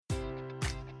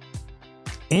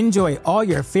Enjoy all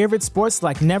your favorite sports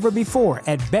like never before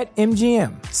at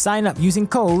BetMGM. Sign up using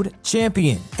code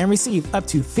CHAMPION and receive up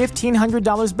to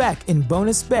 $1,500 back in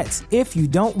bonus bets if you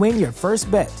don't win your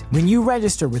first bet. When you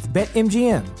register with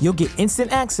BetMGM, you'll get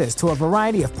instant access to a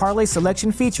variety of parlay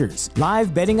selection features,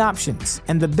 live betting options,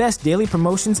 and the best daily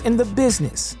promotions in the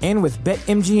business. And with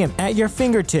BetMGM at your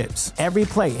fingertips, every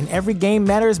play and every game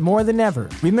matters more than ever.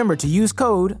 Remember to use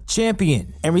code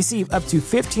CHAMPION and receive up to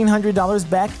 $1,500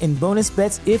 back in bonus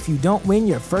bets if you don't win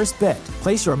your first bet.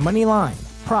 Place your money line,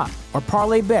 prop, or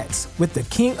parlay bets with the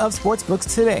king of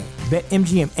sportsbooks today.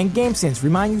 BetMGM and GameSense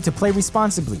remind you to play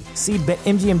responsibly. See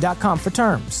BetMGM.com for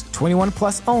terms. 21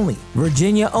 plus only.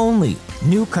 Virginia only.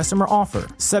 New customer offer.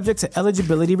 Subject to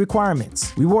eligibility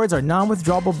requirements. Rewards are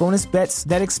non-withdrawable bonus bets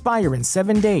that expire in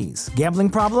 7 days. Gambling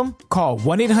problem? Call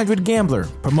 1-800-GAMBLER.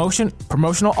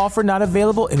 Promotional offer not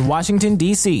available in Washington,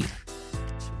 D.C.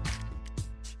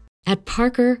 At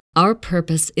Parker, our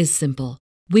purpose is simple.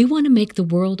 We want to make the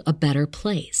world a better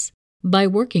place by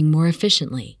working more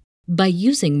efficiently, by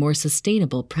using more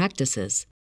sustainable practices,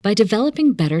 by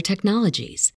developing better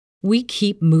technologies. We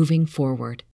keep moving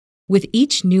forward. With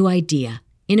each new idea,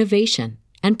 innovation,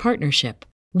 and partnership,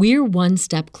 we're one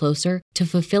step closer to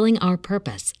fulfilling our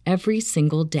purpose every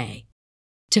single day.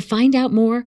 To find out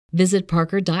more, visit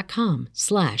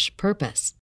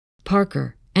parker.com/purpose.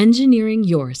 Parker, engineering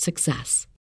your success.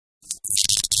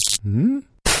 Hey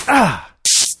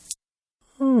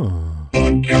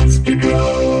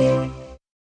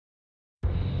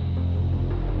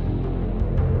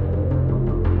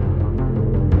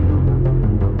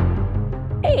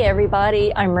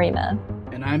everybody, I'm Rima.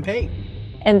 And I'm Pate.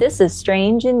 And this is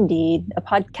Strange Indeed, a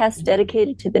podcast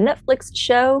dedicated to the Netflix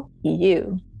show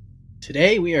You.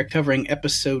 Today we are covering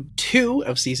episode 2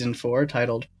 of season 4,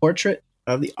 titled Portrait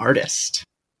of the Artist.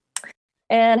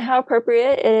 And how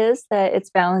appropriate it is that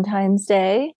it's Valentine's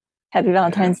Day. Happy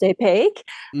Valentine's Day, Paige.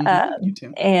 You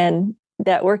too. And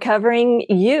that we're covering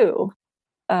You.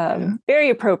 Very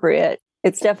appropriate.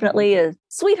 It's definitely a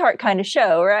sweetheart kind of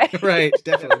show, right? Right,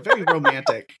 definitely. Very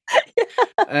romantic.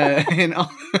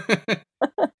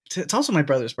 It's also my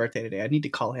brother's birthday today. I need to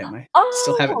call him. I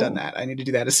still haven't done that. I need to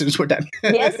do that as soon as we're done.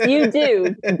 Yes, you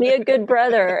do. Be a good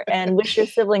brother and wish your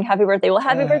sibling happy birthday. Well,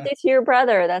 happy birthday to your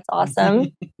brother. That's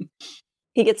awesome.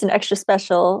 He gets an extra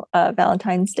special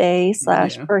Valentine's Day /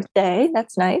 birthday.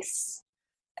 That's nice.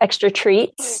 Extra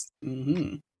treats.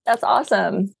 Mm-hmm. That's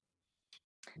awesome.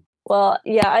 Well,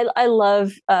 yeah, I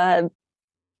love,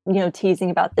 teasing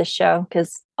about this show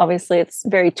because obviously it's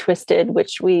very twisted,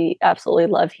 which we absolutely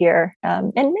love here.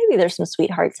 And maybe there's some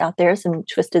sweethearts out there, some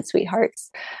twisted sweethearts,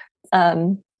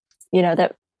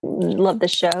 that love the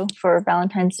show for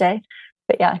Valentine's Day.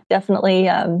 But yeah, definitely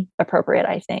appropriate,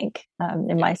 I think,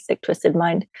 in my sick, twisted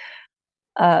mind.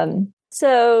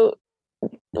 So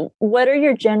what are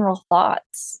your general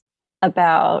thoughts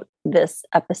about this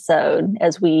episode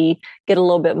as we get a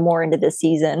little bit more into this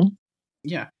season?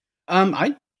 Yeah.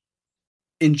 I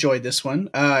enjoyed this one.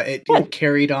 It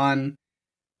carried on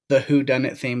the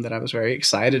whodunit theme that I was very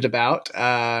excited about.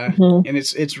 And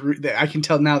it's I can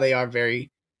tell now they are very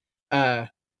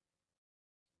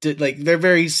they're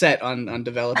very set on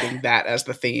developing that as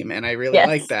the theme, and I really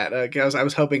like that. I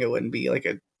was hoping it wouldn't be like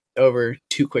over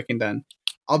too quick and done.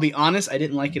 I'll be honest, I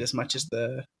didn't like it as much as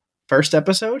the first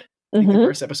episode. I think the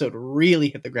first episode really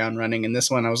hit the ground running, and this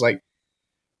one I was like,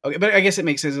 okay, but I guess it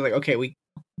makes sense. Like, okay, we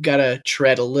gotta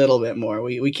tread a little bit more.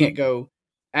 We can't go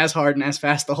as hard and as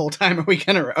fast the whole time. We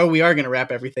are gonna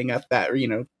wrap everything up that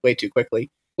way too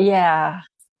quickly. Yeah.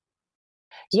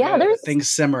 So there's things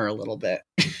simmer a little bit.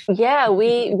 Yeah,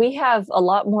 we have a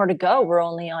lot more to go. We're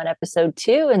only on episode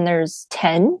 2 and there's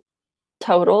 10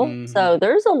 total. Mm-hmm. So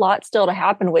there's a lot still to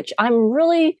happen, which I'm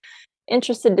really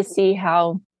interested to see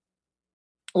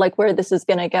where this is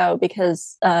going to go,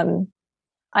 because I'm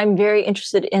very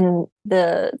interested in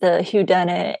the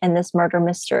whodunit and this murder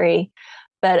mystery.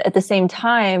 But at the same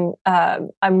time,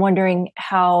 I'm wondering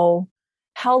how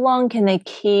long can they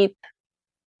keep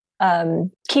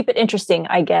it interesting,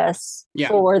 I guess,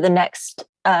 for the next,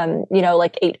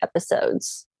 8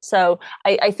 episodes. So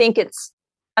I think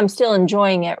I'm still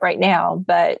enjoying it right now,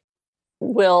 but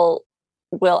will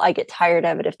I get tired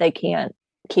of it if they can't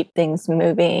keep things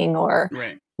moving, or,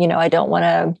 I don't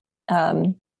want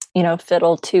to,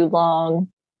 fiddle too long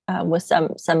with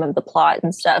some of the plot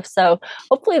and stuff. So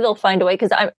hopefully they'll find a way,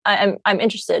 because I'm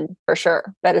interested for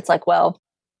sure, but it's like, well,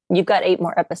 you've got 8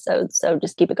 more episodes, so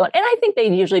just keep it going. And I think they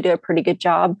usually do a pretty good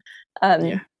job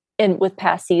with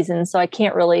past seasons. So I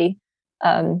can't really,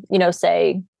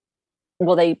 say,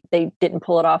 well, they didn't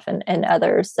pull it off in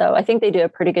others. So I think they do a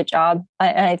pretty good job.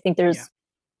 I think there's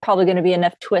probably going to be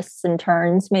enough twists and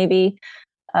turns maybe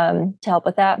to help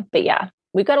with that. But yeah,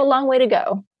 we've got a long way to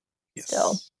go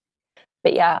still.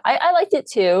 But yeah, I liked it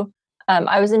too.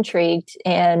 I was intrigued,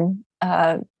 and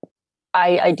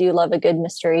I do love a good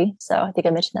mystery. So I think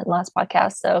I mentioned that in the last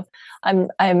podcast. So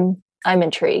I'm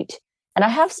intrigued, and I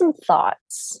have some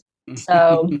thoughts.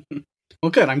 So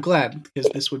well, good. I'm glad,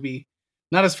 because this would be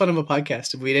not as fun of a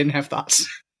podcast if we didn't have thoughts.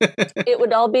 It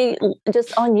would all be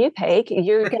just on you, Paige.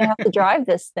 You're going to have to drive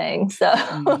this thing. So,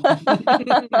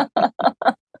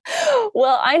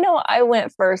 well, I know I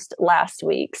went first last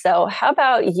week. So how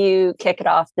about you kick it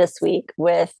off this week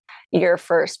with your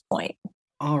first point?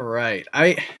 All right.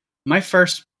 My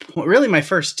first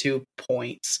 2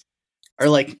 points are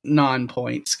like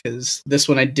non-points, because this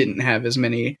one I didn't have as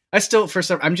many.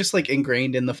 I'm just like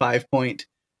ingrained in the 5-point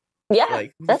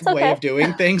that's way okay. of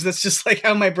doing things. That's just like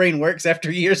how my brain works after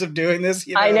years of doing this.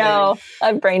 You know? I know.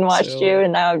 I've brainwashed you,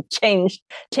 and now I've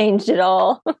changed it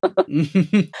all.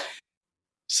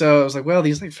 So I was like, well,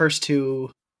 these like first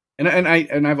two, and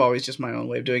I've always just my own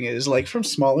way of doing it is like from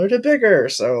smaller to bigger.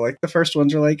 So like the first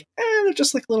ones are like, they're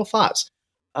just like little thoughts.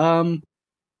 So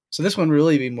this one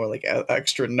really be more like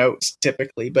extra notes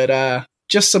typically, but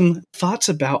just some thoughts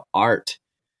about art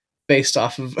based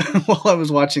off of while I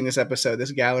was watching this episode,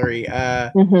 this gallery,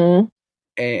 and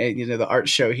you know, the art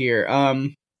show here. I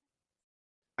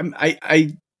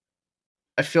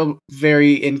feel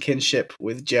very in kinship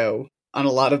with Joe on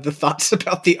a lot of the thoughts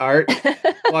about the art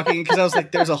walking, because I was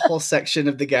like, there's a whole section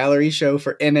of the gallery show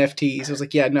for NFTs. I was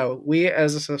like, yeah, no, we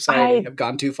as a society have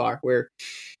gone too far.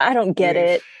 I don't get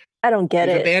it. We've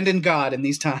abandoned God in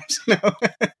these times. No.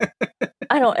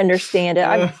 I don't understand it.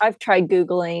 I've tried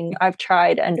Googling. I've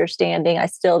tried understanding. I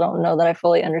still don't know that I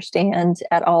fully understand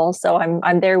at all. So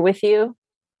I'm there with you.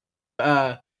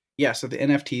 Yeah. So the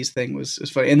NFTs thing was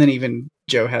funny, and then even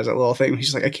Joe has a little thing.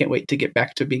 He's like, I can't wait to get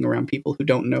back to being around people who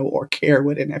don't know or care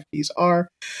what NFTs are.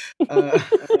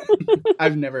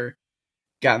 I've never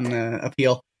gotten the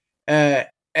appeal. And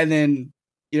then,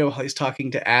 you know, while he's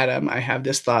talking to Adam, I have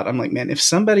this thought. I'm like, man, if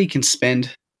somebody can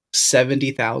spend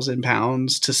 70,000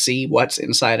 pounds to see what's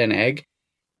inside an egg,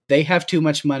 they have too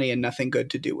much money and nothing good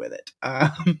to do with it.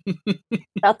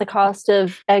 About the cost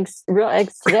of real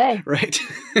eggs today. Right.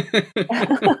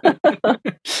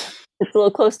 It's a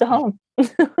little close to home.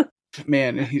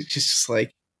 Man, he's just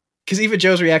like, because even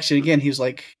Joe's reaction again, he was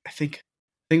like, I think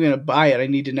I'm going to buy it. I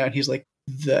need to know. And he's like,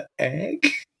 the egg?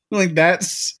 Like,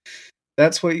 that's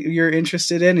what you're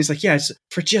interested in? He's like, yeah, it's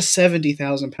for just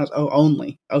 70,000 pounds. Oh,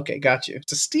 only. Okay, got you.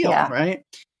 It's a steal, right?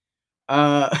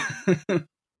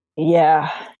 Yeah,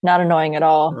 not annoying at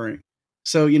all. Right.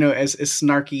 So, you know, as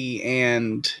snarky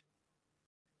and,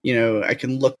 you know, I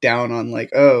can look down on like,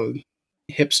 oh,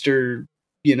 hipster,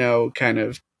 you know, kind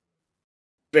of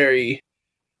very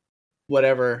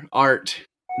whatever art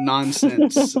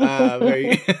nonsense.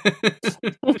 Very.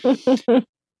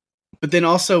 But then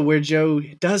also where Joe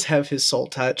does have his soul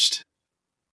touched,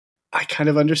 I kind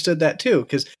of understood that too.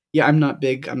 Because, yeah, I'm not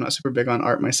super big on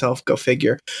art myself. Go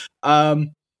figure.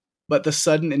 But the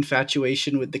sudden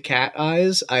infatuation with the cat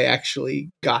eyes, I actually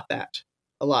got that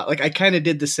a lot. Like, I kind of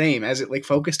did the same as it like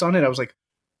focused on it. I was like,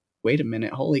 wait a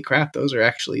minute. Holy crap. Those are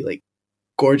actually like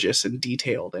gorgeous and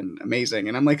detailed and amazing.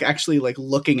 And I'm like actually like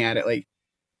looking at it like,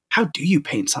 how do you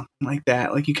paint something like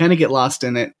that? Like, you kind of get lost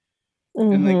in it.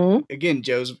 And like, again,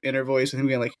 Joe's inner voice with him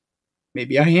being like,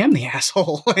 maybe I am the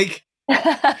asshole. Like,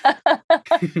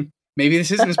 maybe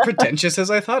this isn't as pretentious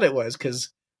as I thought it was, because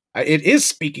it is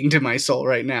speaking to my soul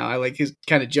right now. I like his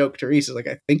kind of joke to Reese is like,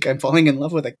 I think I'm falling in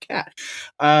love with a cat.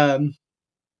 And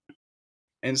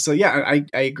so, yeah,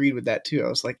 I agreed with that too. I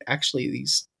was like, actually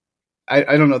these,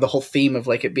 I don't know, the whole theme of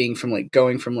like it being from like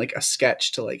going from like a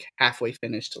sketch to like halfway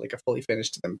finished to like a fully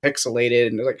finished to then pixelated.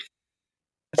 And they're like,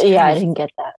 yeah, I didn't get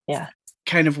that. Yeah.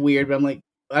 Kind of weird, but I'm like,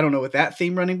 I don't know what that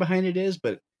theme running behind it is,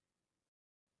 but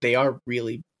they are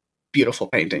really beautiful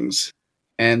paintings.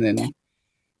 And then,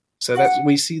 so that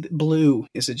we see that Blue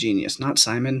is a genius, not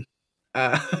Simon.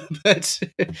 But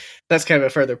that's kind of a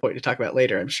further point to talk about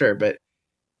later, I'm sure. But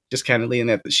just kind of leaning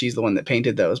that she's the one that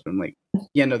painted those. But I'm like,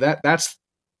 yeah, no,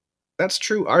 that's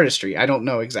true artistry. I don't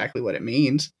know exactly what it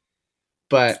means,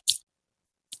 but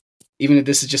even if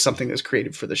this is just something that's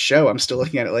created for the show, I'm still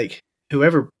looking at it like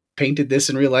whoever painted this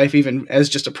in real life, even as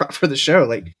just a prop for the show,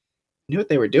 like knew what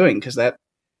they were doing, because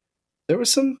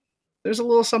there's a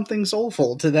little something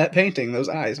soulful to that painting, those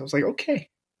eyes. I was like, okay,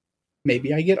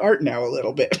 maybe I get art now a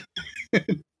little bit.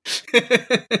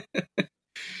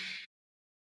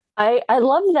 I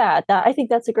love that. I think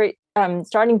that's a great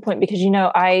starting point, because, you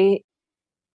know, I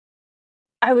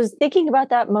was thinking about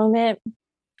that moment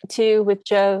too, with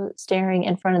Joe staring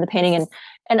in front of the painting.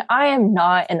 And I am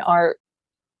not an art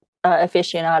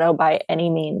aficionado by any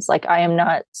means. Like, I am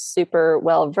not super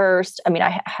well versed. I mean,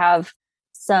 I have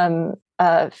some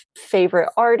favorite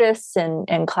artists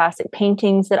and classic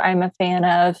paintings that I'm a fan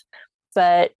of,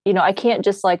 but I can't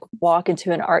just like walk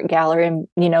into an art gallery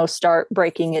and start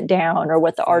breaking it down, or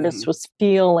what the artist was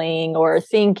feeling or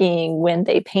thinking when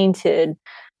they painted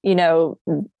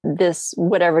this,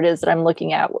 whatever it is that I'm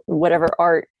looking at, whatever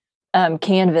art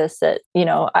canvas that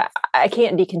I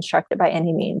can't deconstruct it by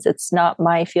any means. It's not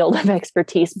my field of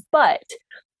expertise, but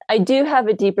I do have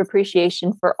a deep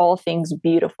appreciation for all things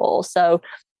beautiful. So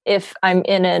if I'm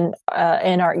in an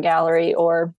art gallery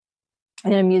or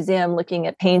in a museum looking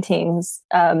at paintings,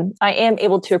 I am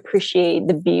able to appreciate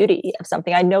the beauty of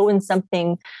something. I know when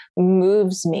something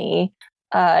moves me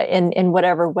in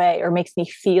whatever way, or makes me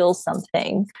feel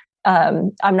something.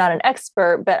 I'm not an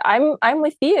expert, but I'm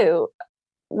with you.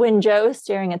 When Joe was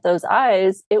staring at those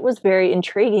eyes, it was very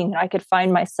intriguing. I could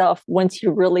find myself, once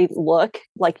you really look,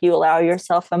 like you allow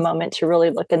yourself a moment to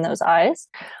really look in those eyes,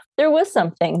 there was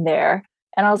something there.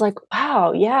 And I was like,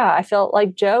 wow, yeah, I felt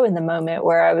like Joe in the moment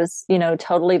where I was,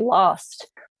 totally lost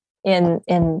in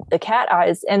the cat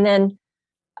eyes. And then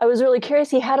I was really curious.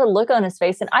 He had a look on his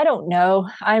face, and I don't know.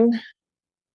 I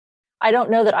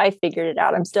don't know that I figured it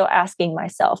out. I'm still asking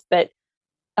myself, but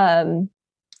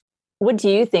what do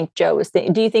you think Joe was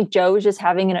thinking? Do you think Joe was just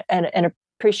having an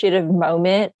appreciative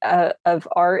moment of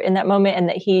art in that moment, and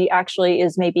that he actually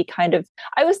is maybe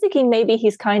I was thinking maybe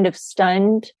he's kind of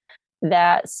stunned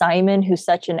that Simon, who's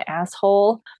such an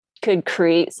asshole, could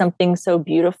create something so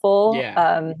beautiful.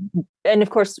 Yeah. And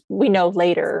of course we know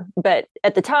later, but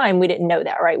at the time we didn't know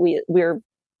that, right? We're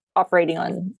operating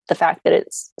on the fact that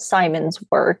it's Simon's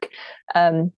work,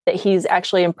 that he's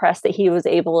actually impressed that he was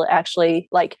able to actually,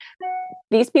 like,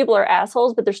 these people are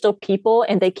assholes, but they're still people,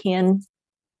 and they can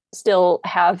still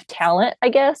have talent, I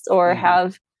guess, or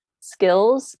have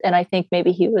skills. And I think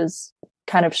maybe he was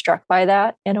kind of struck by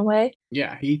that in a way.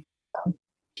 Yeah, he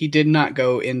did not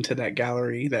go into that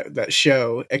gallery, that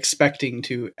show, expecting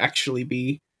to actually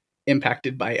be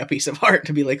impacted by a piece of art,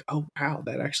 to be like, oh wow,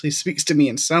 that actually speaks to me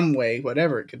in some way,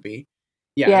 whatever it could be.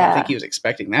 Yeah. I don't think he was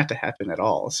expecting that to happen at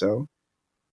all. So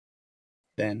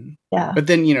then, but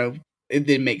then, it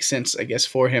did make sense, I guess,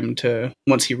 for him to,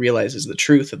 once he realizes the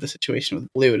truth of the situation with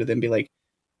Blue, to then be like,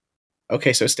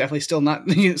 okay, so it's definitely still not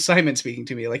Simon speaking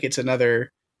to me. Like, it's another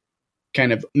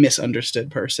kind of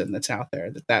misunderstood person that's out there.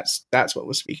 That's what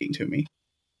was speaking to me.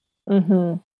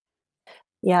 Mm-hmm.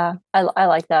 Yeah, I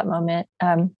like that moment.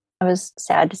 I was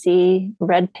sad to see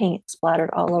red paint splattered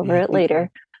all over it later.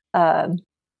 But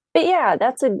yeah,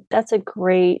 that's a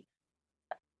great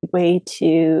way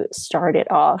to start it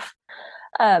off.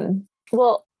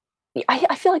 Well,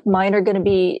 I feel like mine are going to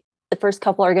be, the first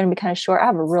couple are going to be kind of short. I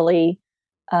have a really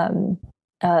kind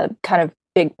of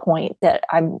big point that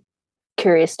I'm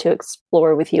curious to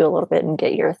explore with you a little bit and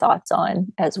get your thoughts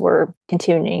on as we're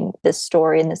continuing this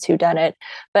story and this whodunit.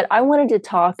 But I wanted to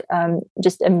talk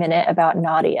just a minute about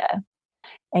Nadia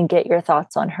and get your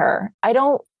thoughts on her. I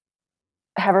don't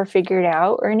have her figured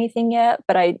out or anything yet,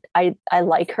 but I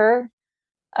like her.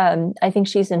 I think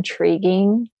she's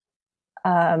intriguing.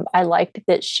 I liked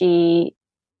that she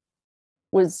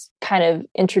was kind of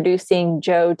introducing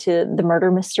Joe to the murder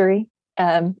mystery.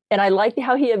 And I liked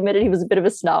how he admitted he was a bit of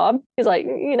a snob. He's like,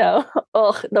 the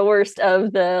worst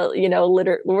of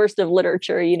the, worst of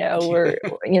literature, we're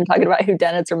talking about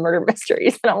whodunits or murder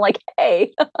mysteries. And I'm like,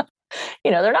 hey,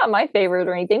 they're not my favorite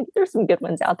or anything, but there's some good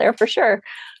ones out there for sure.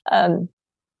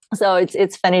 So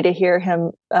it's funny to hear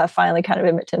him finally kind of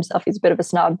admit to himself he's a bit of a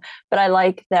snob. But I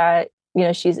like that,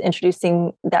 she's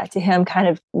introducing that to him, kind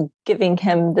of giving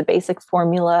him the basic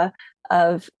formula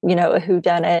of, a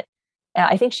whodunit.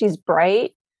 I think she's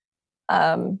bright.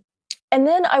 And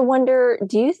then I wonder,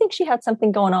 do you think she had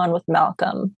something going on with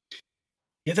Malcolm?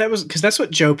 Yeah, that was because that's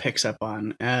what Joe picks up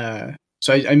on.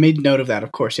 So I made note of that,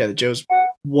 of course. Yeah, that Joe's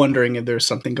wondering if there's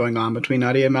something going on between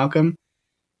Nadia and Malcolm.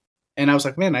 And I was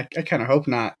like, man, I kind of hope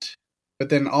not. But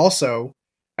then also,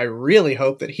 I really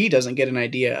hope that he doesn't get an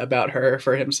idea about her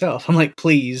for himself. I'm like,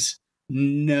 please,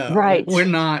 no. Right. We're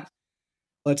not.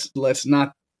 Let's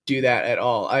not do that at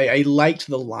all. I liked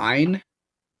the line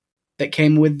that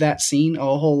came with that scene a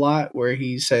whole lot, where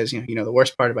he says, the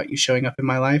worst part about you showing up in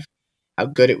my life, how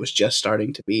good it was just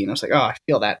starting to be. And I was like, oh, I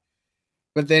feel that.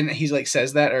 But then he's like,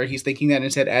 says that, or he's thinking that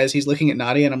instead as he's looking at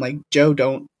Nadia, and I'm like, Joe,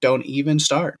 don't even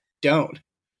start. Don't.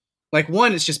 Like,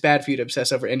 one, it's just bad for you to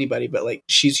obsess over anybody, but like,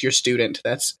 she's your student.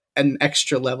 That's an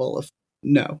extra level of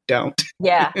no, don't.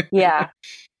 Yeah. Yeah.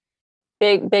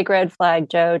 Big red flag,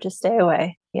 Joe. Just stay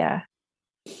away. Yeah.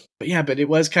 but it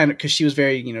was kind of, because she was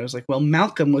very, it was like, well,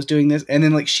 Malcolm was doing this, and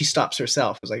then like she stops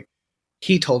herself. It was like,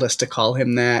 he told us to call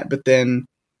him that, but then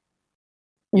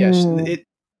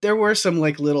there were some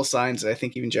like little signs that I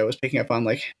think even Joe was picking up on,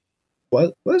 like,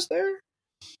 what was there?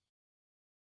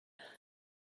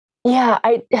 Yeah,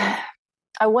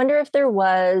 I wonder if there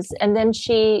was. And then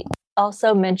she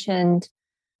also mentioned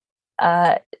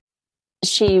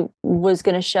she was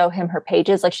going to show him her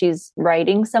pages, like she's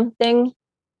writing something,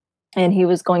 and he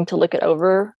was going to look it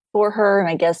over for her, and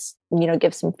I guess,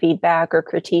 give some feedback or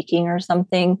critiquing or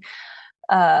something.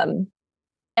 And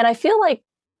I feel like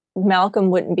Malcolm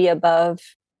wouldn't be above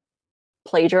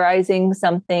plagiarizing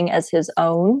something as his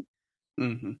own.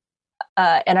 Mm-hmm.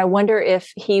 And I wonder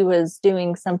if he was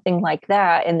doing something like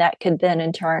that, and that could then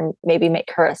in turn maybe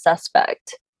make her a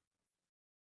suspect.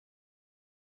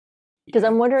 Because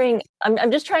I'm wondering, I'm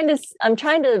trying to,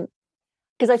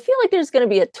 because I feel like there's going to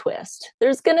be a twist.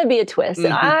 There's going to be a twist,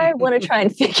 and I want to try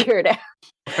and figure it out.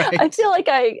 Right. I feel like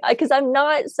because I'm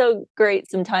not so great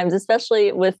sometimes,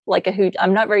 especially with like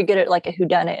I'm not very good at like a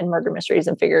whodunit and murder mysteries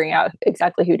and figuring out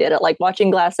exactly who did it. Like watching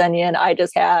Glass Onion, I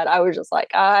was just like,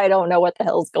 I don't know what the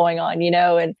hell's going on,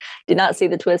 and did not see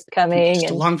the twist coming. Just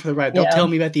along for the ride. They'll tell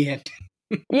me at the end.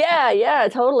 Yeah,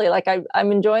 totally. Like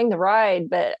I'm enjoying the ride,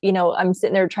 but I'm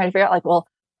sitting there trying to figure out, like, well,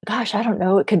 gosh, I don't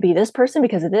know. It could be this person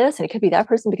because of this, and it could be that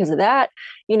person because of that,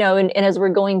 and as we're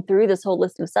going through this whole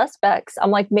list of suspects,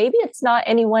 I'm like, maybe it's not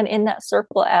anyone in that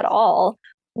circle at all.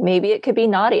 Maybe it could be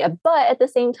Nadia. But at the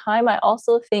same time, I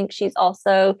also think she's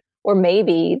also, or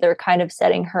maybe they're kind of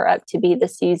setting her up to be the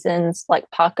season's like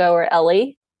Paco or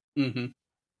Ellie. Mm-hmm.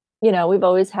 We've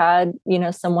always had,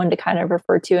 someone to kind of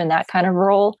refer to in that kind of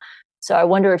role. So I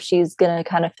wonder if she's going to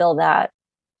kind of fill that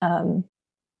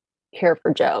here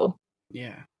for Joe.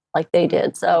 Yeah. Like they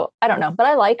did. So I don't know, but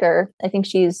I like her. I think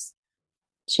she's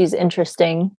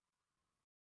interesting.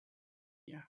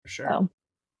 Yeah, for sure.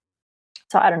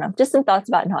 So I don't know. Just some thoughts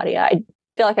about Nadia. I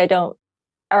feel like I don't,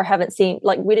 or haven't seen,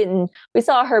 like we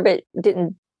saw her, but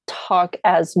didn't talk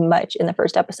as much in the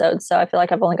first episode. So I feel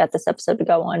like I've only got this episode to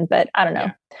go on, but I don't know.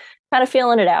 Yeah. Kind of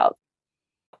feeling it out.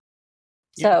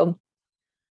 Yeah. So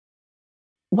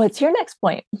what's your next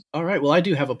point? All right. Well, I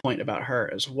do have a point about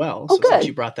her as well. Oh, so good. Since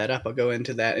you brought that up, I'll go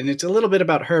into that. And it's a little bit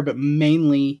about her, but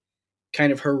mainly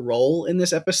kind of her role in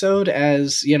this episode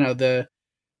as, the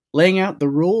laying out the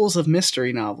rules of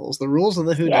mystery novels, the rules of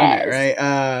the whodunit,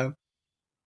 right?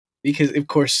 Because, of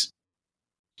course,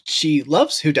 she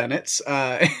loves whodunits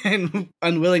and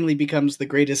unwillingly becomes the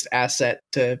greatest asset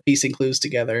to piecing clues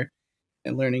together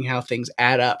and learning how things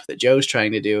add up that Joe's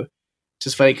trying to do.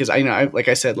 Just funny because like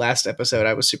I said last episode,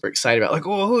 I was super excited about like,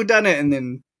 oh, whodunit, and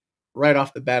then right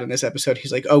off the bat in this episode,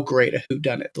 he's like, oh, great, a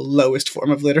whodunit, the lowest form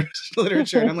of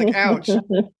literature, and I'm like, ouch,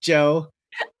 Joe,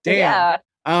 damn. Yeah.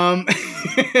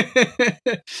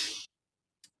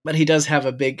 But he does have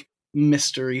a big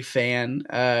mystery fan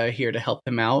here to help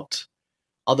him out.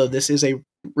 Although this is a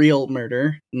real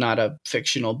murder, not a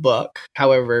fictional book.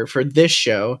 However, for this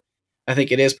show, I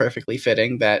think it is perfectly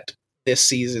fitting that this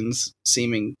season's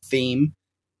seeming theme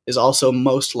is also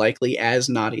most likely, as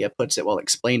Nadia puts it while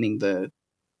explaining the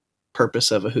purpose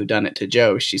of a whodunit to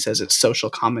Joe, she says it's social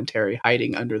commentary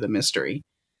hiding under the mystery.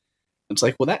 It's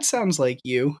like, well, that sounds like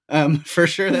you. For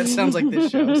sure, that sounds like this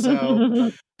show.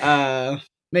 So,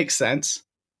 makes sense.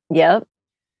 Yep.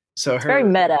 So it's very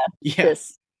meta. Yeah.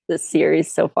 This series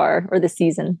so far, or this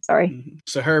season. Sorry. Mm-hmm.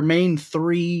 So her main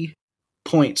 3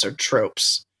 points or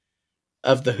tropes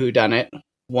of the whodunit.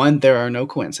 1, there are no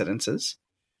coincidences.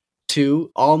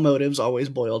 2, all motives always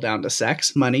boil down to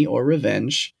sex, money, or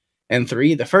revenge. And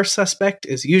 3, the first suspect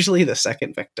is usually the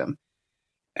second victim.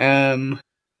 And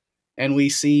we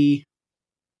see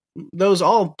those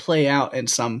all play out in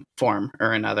some form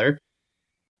or another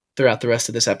throughout the rest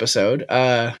of this episode.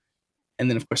 And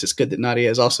then, of course, it's good that Nadia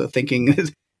is also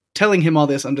telling him all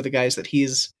this under the guise that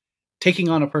he's taking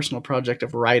on a personal project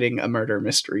of writing a murder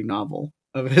mystery novel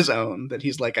of his own. That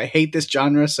he's like, I hate this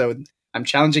genre, so I'm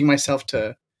challenging myself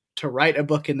to write a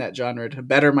book in that genre, to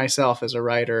better myself as a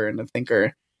writer and a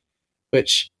thinker.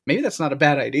 Which, maybe that's not a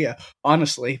bad idea,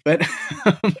 honestly, but...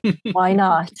 Why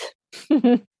not?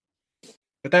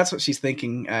 But that's what she's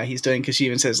thinking he's doing, because she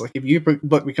even says, like, if your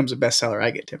book becomes a bestseller,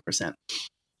 I get 10%.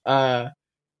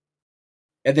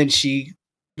 And then she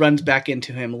runs back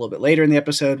into him a little bit later in the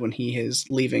episode when he is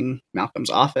leaving Malcolm's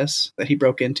office that he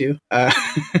broke into.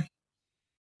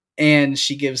 And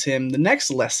she gives him the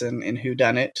next lesson in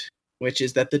whodunit, which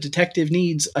is that the detective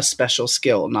needs a special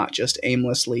skill, not just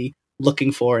aimlessly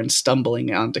looking for and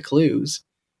stumbling onto clues.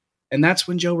 And that's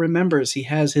when Joe remembers he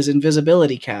has his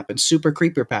invisibility cap and super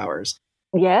creeper powers.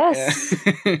 Yes.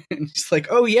 And he's like,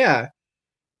 oh yeah,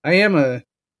 I am a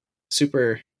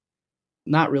super,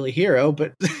 not really hero,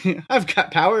 but I've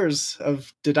got powers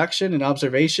of deduction and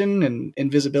observation and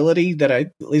invisibility that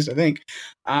at least I think.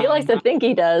 He likes to think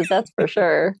he does, that's for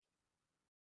sure.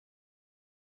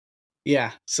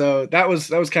 Yeah, so that was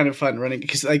kind of fun running,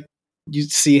 because like you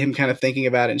see him kind of thinking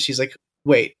about it, and she's like,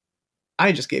 "Wait,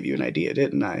 I just gave you an idea,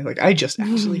 didn't I? Like, I just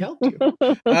actually helped you."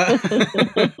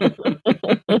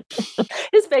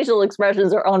 His facial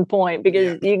expressions are on point,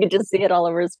 because you could just see it all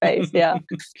over his face. Yeah.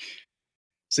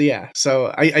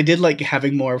 So I did like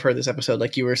having more of her this episode,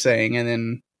 like you were saying, and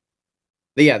then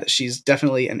that she's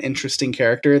definitely an interesting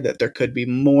character, that there could be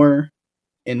more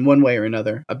in one way or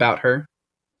another about her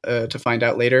to find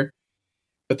out later.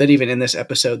 But then even in this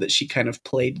episode, that she kind of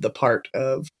played the part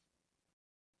of,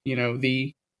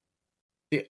 the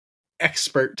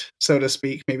expert, so to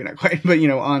speak, maybe not quite, but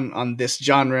on this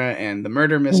genre and the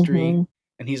murder mystery,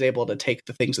 and he's able to take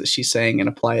the things that she's saying and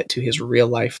apply it to his real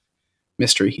life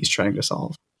mystery he's trying to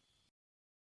solve.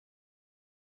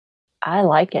 I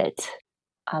like it.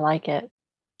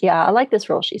 Yeah, I like this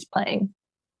role she's playing.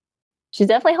 She's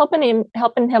definitely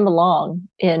helping him along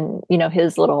in,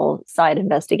 his little side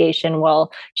investigation,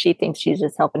 while she thinks she's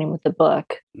just helping him with the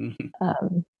book,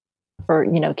 for,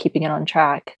 keeping it on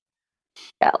track.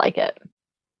 Yeah, I like it.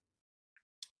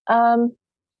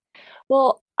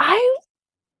 Well, I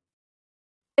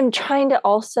am trying to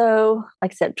also,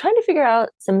 like I said, trying to figure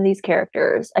out some of these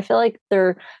characters. I feel like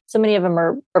so many of them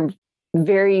are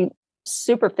very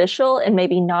superficial and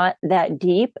maybe not that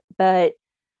deep, but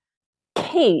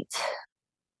Kate,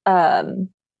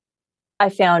 I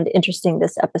found interesting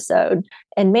this episode,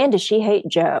 and man, does she hate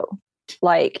Joe.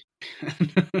 Like,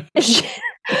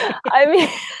 I mean,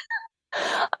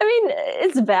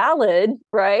 it's valid,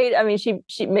 right? I mean, she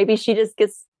maybe she just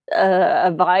gets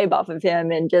a vibe off of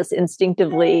him and just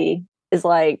instinctively is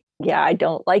like, yeah, I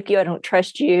don't like you. I don't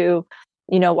trust you.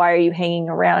 Why are you hanging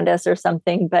around us or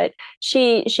something? But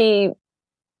she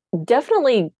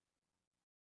definitely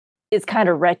is kind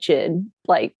of wretched.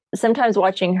 Like, sometimes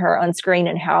watching her on screen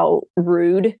and how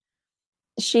rude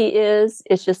she is,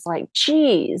 it's just like,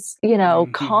 geez,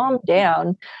 calm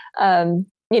down.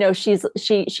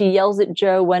 She yells at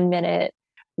Joe one minute,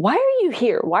 "Why are you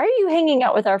here? Why are you hanging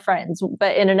out with our friends?"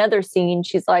 But in another scene,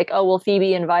 she's like, "Oh, well,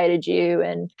 Phoebe invited you,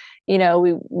 and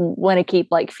we want to keep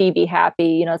like Phoebe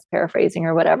happy." It's paraphrasing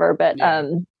or whatever, but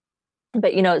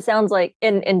it sounds like,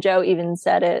 and Joe even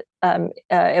said it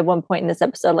at one point in this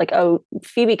episode, like, "Oh,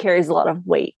 Phoebe carries a lot of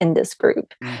weight in this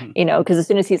group," because as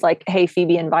soon as he's like, "Hey,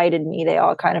 Phoebe invited me," they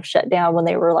all kind of shut down when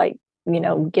they were like,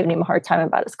 giving him a hard time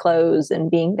about his clothes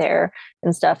and being there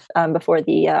and stuff before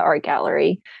the art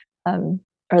gallery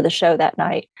or the show that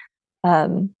night.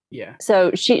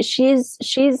 So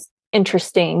she's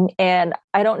interesting, and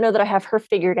I don't know that I have her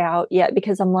figured out yet,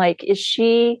 because I'm like, is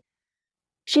she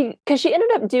because she ended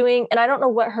up doing, and I don't know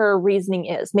what her reasoning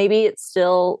is. Maybe it's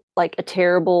still like a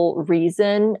terrible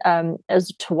reason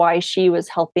as to why she was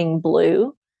helping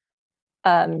Blue,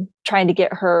 trying to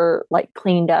get her like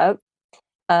cleaned up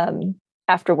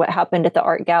after what happened at the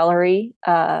art gallery.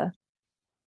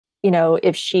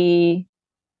 If she,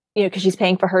 because she's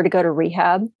paying for her to go to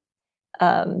rehab,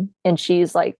 and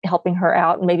she's like helping her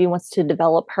out and maybe wants to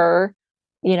develop her.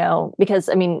 Because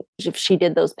I mean, if she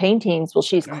did those paintings, well,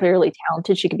 she's clearly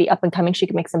talented. She could be up and coming. She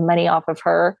could make some money off of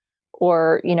her,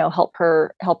 or, help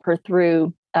her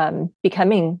through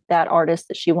becoming that artist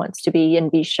that she wants to be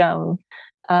and be shown.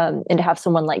 And to have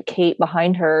someone like Kate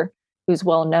behind her, who's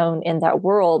well known in that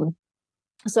world.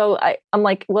 So I'm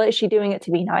like, well, is she doing it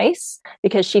to be nice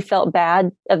because she felt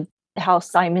bad of how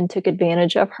Simon took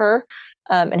advantage of her,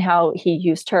 and how he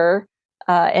used her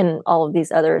and all of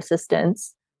these other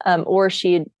assistants? Or is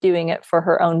she doing it for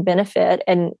her own benefit?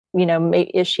 And,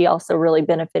 is she also really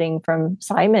benefiting from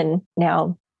Simon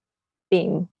now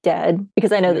being dead?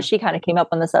 Because I know that she kind of came up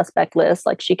on the suspect list.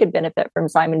 Like, she could benefit from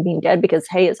Simon being dead because,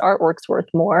 hey, his artwork's worth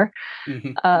more.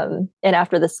 And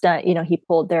after the stunt, he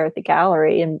pulled there at the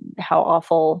gallery, and how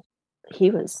awful he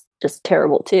was, just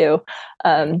terrible too.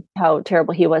 How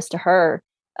terrible he was to her,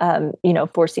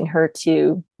 forcing her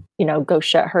to, go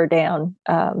shut her down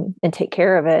and take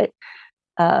care of it.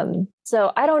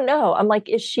 So I don't know. I'm like,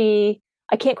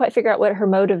 I can't quite figure out what her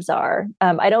motives are.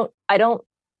 I don't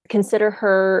consider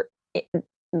her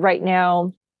right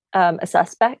now a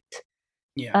suspect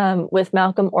with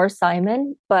Malcolm or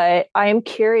Simon, but I am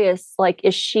curious, like,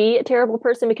 is she a terrible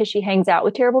person because she hangs out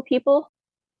with terrible people?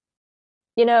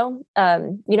 How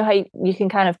you can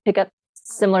kind of pick up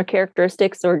similar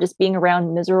characteristics, or just being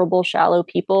around miserable, shallow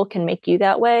people can make you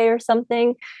that way or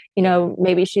something.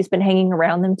 Maybe she's been hanging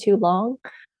around them too long,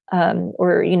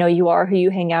 or, you are who you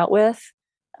hang out with.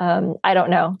 I don't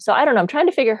know. So I don't know. I'm trying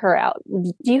to figure her out.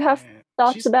 Do you have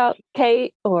thoughts about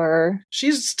Kate, or?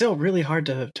 She's still really hard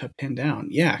to pin down.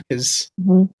 Yeah. Cause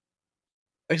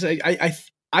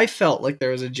I felt like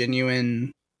there was a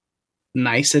genuine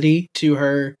nicety to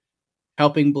her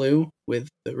helping Blue with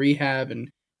the rehab and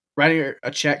writing her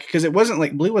a check. Cause it wasn't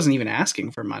like Blue wasn't even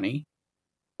asking for money.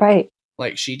 Right.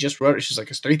 Like she just wrote it. She's like,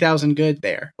 it's 3,000 good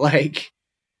there. Like,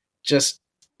 just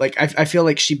like, I feel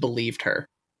like she believed her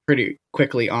pretty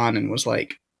quickly on and was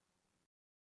like,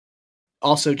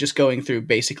 also just going through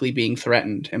basically being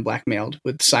threatened and blackmailed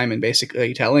with Simon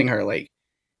basically telling her, like,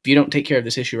 if you don't take care of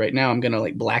this issue right now, I'm going to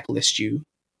like blacklist you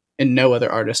and no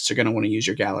other artists are going to want to use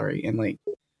your gallery. And like,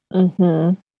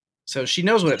 so she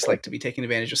knows what it's like to be taken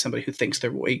advantage of somebody who thinks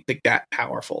they're like that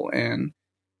powerful. And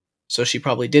so she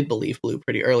probably did believe Blue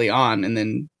pretty early on and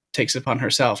then takes it upon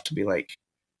herself to be like,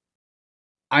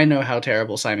 I know how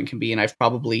terrible Simon can be. And I've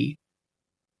probably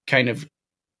kind of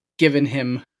given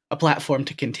him a platform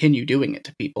to continue doing it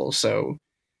to people. So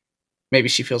maybe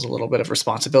she feels a little bit of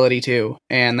responsibility too.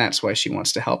 And that's why she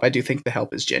wants to help. I do think the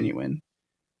help is genuine.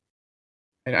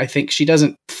 And I think she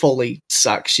doesn't fully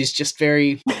suck. She's just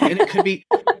very, and it could be,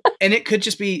 and it could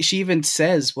just be, she even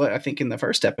says what I think in the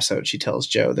first episode, she tells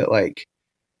Joe that like,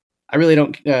 I really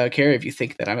don't care if you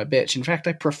think that I'm a bitch. In fact,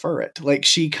 I prefer it. Like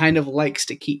she kind of likes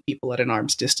to keep people at an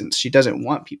arm's distance. She doesn't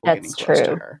want people getting close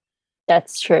to her.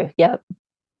 That's true. Yep.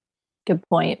 Good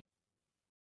point.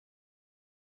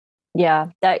 Yeah,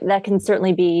 that can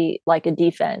certainly be like a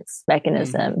defense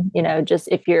mechanism, just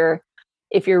if you're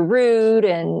rude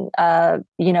and,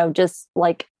 just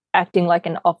like acting like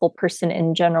an awful person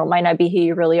in general, might not be who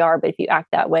you really are, but if you act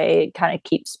that way, it kind of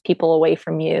keeps people away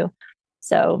from you.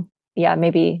 So yeah,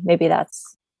 maybe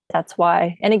that's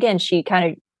why. And again, she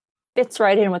kind of fits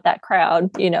right in with that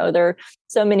crowd. There,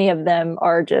 so many of them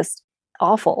are just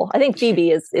awful. I think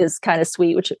Phoebe is kind of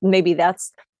sweet, which maybe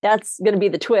that's going to be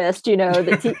the twist,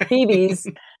 that Phoebe's,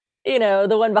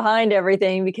 the one behind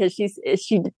everything, because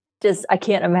she just, I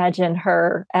can't imagine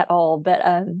her at all. But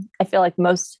I feel like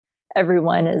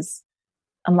everyone is,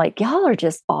 I'm like, y'all are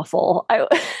just awful. I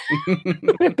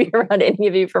wouldn't be around any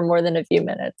of you for more than a few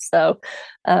minutes. So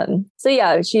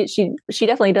yeah, she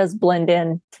definitely does blend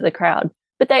in to the crowd.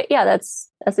 But that's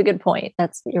a good point.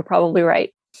 You're probably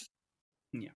right.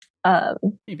 Yeah.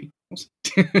 Maybe.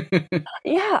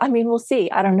 Yeah, I mean, we'll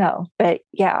see. I don't know, but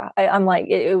yeah, I'm like,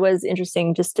 it was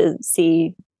interesting just to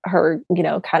see her,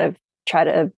 kind of try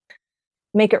to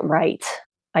make it right,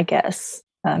 I guess,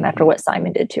 after what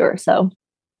Simon did to her. So,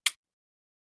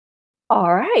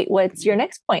 all right, what's your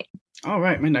next point? All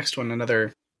right, my next one,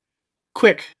 another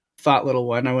quick thought, little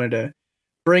one. I wanted to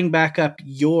bring back up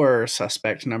your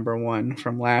suspect number one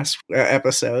from last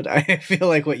episode. I feel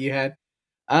like what you had.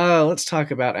 Let's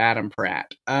talk about Adam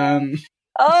Pratt.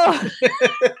 Oh,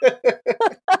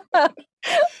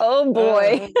 oh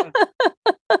boy.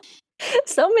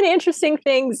 So many interesting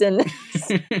things in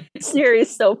this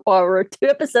series so far. We're 2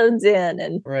 episodes in,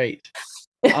 and right.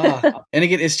 And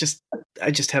again,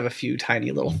 I just have a few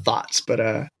tiny little thoughts,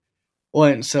 but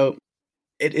one. So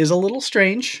it is a little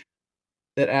strange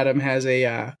that Adam has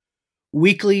a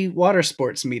weekly water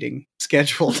sports meeting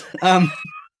scheduled.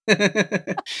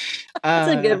 That's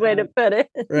a good way to put it.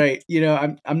 Right.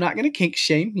 I'm not going to kink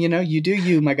shame, you do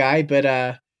you, my guy,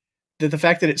 but the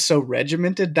fact that it's so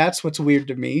regimented, that's what's weird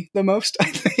to me the most, I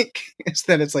think, is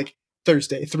that it's like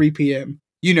Thursday, 3 p.m.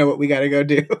 You know what we got to go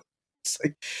do. It's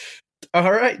like,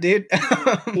 all right, dude.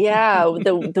 Yeah.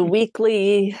 The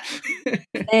weekly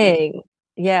thing.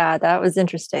 Yeah. That was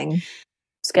interesting.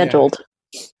 Scheduled.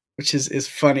 Yeah. Which is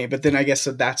funny. But then I guess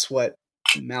so that's what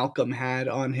Malcolm had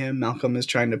on him. Malcolm is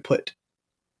trying to put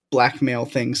blackmail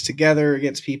things together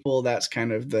against people. That's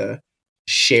kind of the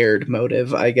shared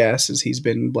motive, I guess, is he's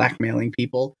been blackmailing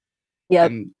people. Yeah.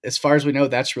 And as far as we know,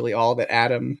 that's really all that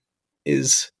Adam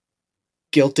is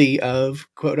guilty of,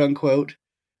 quote unquote.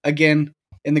 Again,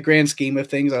 in the grand scheme of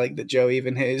things, I like that Joe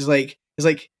even is like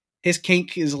his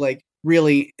kink is like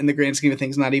really, in the grand scheme of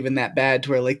things, not even that bad, to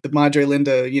where like the Madre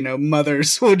Linda,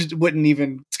 mothers wouldn't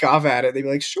even scoff at it. They'd be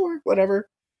like, sure, whatever.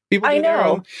 People do their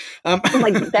own. I'm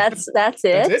like, that's it. That's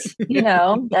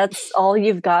it? That's all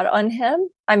you've got on him.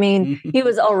 I mean, he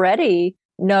was already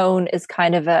known as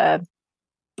kind of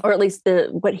or at least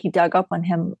what he dug up on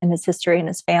him in his history and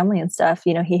his family and stuff.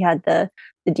 He had the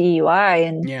DUI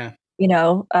and,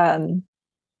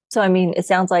 so, I mean, it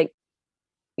sounds like,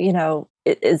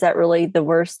 is that really the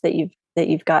worst that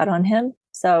you've got on him?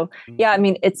 So, yeah, I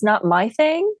mean, it's not my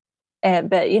thing,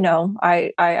 but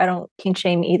I don't kink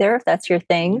shame either. If that's your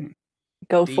thing,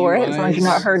 go DUIs, for it, as long as you're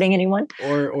not hurting anyone.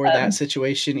 Or that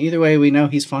situation. Either way, we know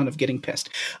he's fond of getting pissed.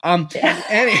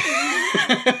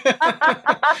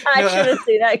 I should have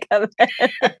seen that coming.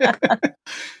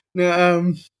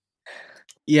 No,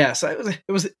 yeah, so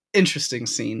it was an interesting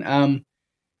scene. And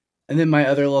then my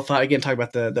other little thought, again, talk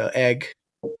about the egg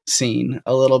scene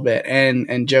a little bit,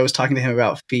 and Joe was talking to him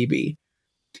about Phoebe,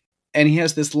 and he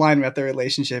has this line about their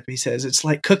relationship. He says, "It's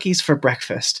like cookies for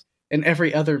breakfast and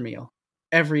every other meal,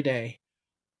 every day,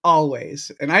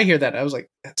 always." And I hear that, I was like,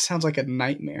 that sounds like a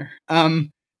nightmare.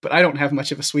 But I don't have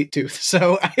much of a sweet tooth,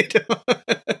 so I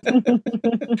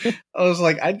was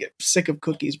like, I'd get sick of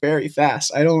cookies very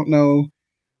fast. I don't know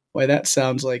why that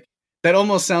sounds like, that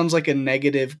almost sounds like a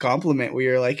negative compliment where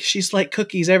you're like, she's like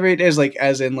cookies every day, like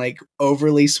as in like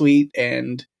overly sweet,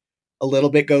 and a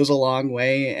little bit goes a long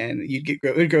way, and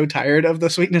you'd grow tired of the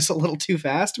sweetness a little too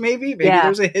fast. Maybe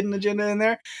there's a hidden agenda in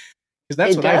there, because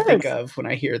that's what I think of when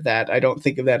I hear that. I don't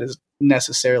think of that as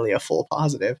necessarily a full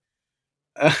positive.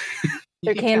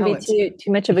 There can be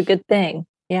too much of a good thing.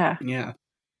 Yeah. Yeah.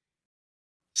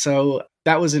 So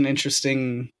that was an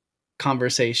interesting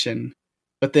conversation.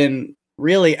 But then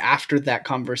really after that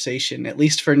conversation, at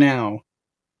least for now,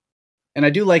 and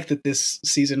I do like that this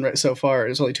season so far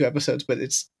is only 2 episodes, but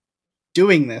it's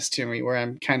doing this to me where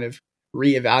I'm kind of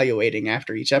reevaluating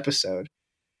after each episode.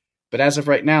 But as of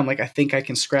right now, I'm like, I think I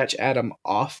can scratch Adam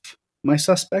off my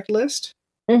suspect list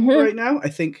right now. I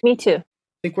think. Me too.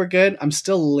 I think we're good. I'm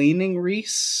still leaning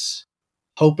Reese,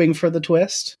 hoping for the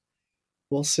twist.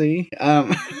 We'll see.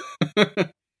 But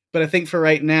I think for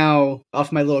right now,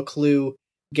 off my little clue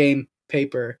game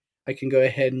paper, I can go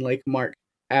ahead and like mark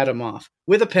Adam off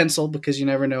with a pencil, because you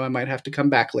never know, I might have to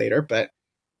come back later. But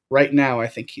right now, I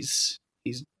think he's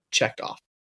checked off.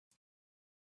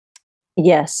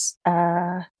 Yes.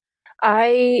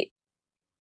 I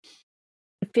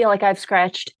feel like I've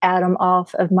scratched Adam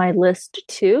off of my list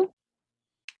too.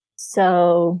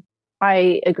 So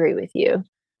I agree with you.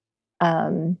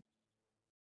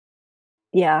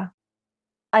 Yeah,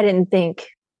 I didn't think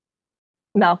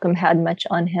Malcolm had much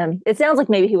on him. It sounds like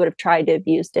maybe he would have tried to have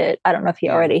used it. I don't know if he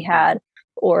already had,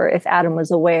 or if Adam was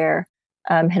aware,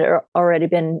 had already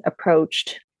been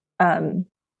approached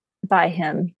by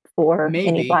him for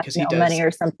any blackmail money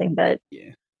or something. But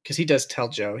yeah, because he does tell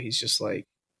Joe, he's just like,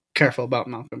 careful about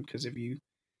Malcolm, because if you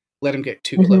let him get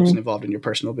too close and involved in your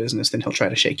personal business, then he'll try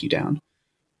to shake you down.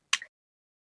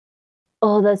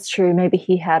 Oh, that's true. Maybe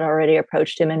he had already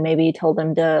approached him, and maybe he told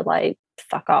him to like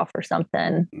fuck off or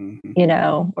something,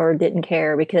 or didn't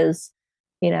care because,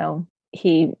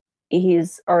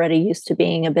 he's already used to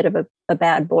being a bit of a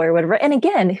bad boy or whatever. And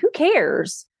again, who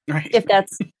cares if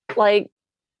that's like,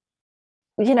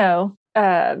 so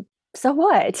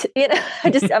what?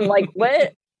 I'm like,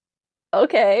 what?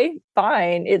 Okay,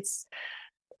 fine. It's,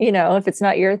 if it's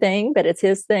not your thing, but it's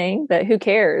his thing, but who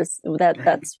cares?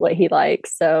 That's what he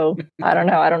likes. So I don't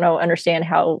know. Understand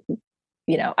how,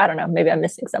 I don't know. Maybe I'm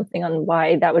missing something on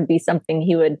why that would be something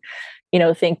he would,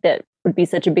 think that would be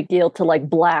such a big deal to like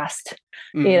blast,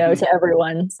 to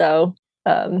everyone. So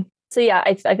yeah,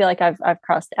 I feel like I've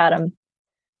crossed Adam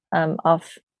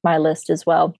off my list as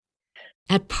well.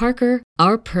 At Parker,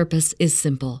 our purpose is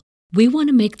simple. We want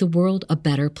to make the world a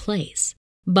better place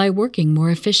by working more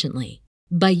efficiently,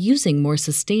 by using more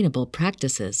sustainable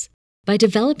practices, by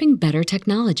developing better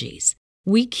technologies.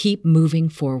 We keep moving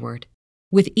forward.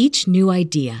 With each new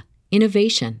idea,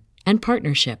 innovation, and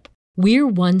partnership, we're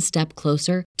one step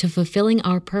closer to fulfilling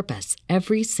our purpose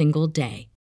every single day.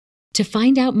 To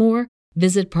find out more,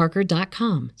 visit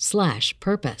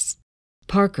parker.com/purpose.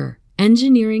 Parker,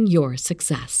 engineering your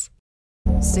success.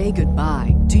 Say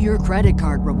goodbye to your credit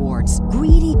card rewards.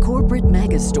 Greedy corporate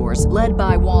mega stores, led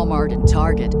by Walmart and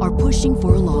Target, are pushing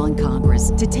for a law in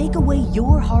Congress to take away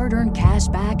your hard-earned cash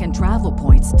back and travel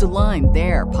points to line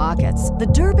their pockets. The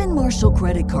Durbin-Marshall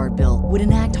credit card bill would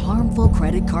enact harmful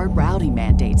credit card routing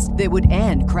mandates that would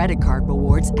end credit card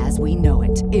rewards as we know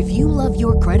it. If you love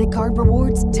your credit card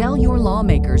rewards, tell your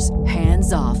lawmakers,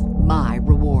 hands off my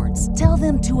rewards. Tell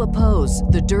them to oppose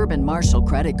the Durbin-Marshall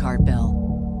credit card bill.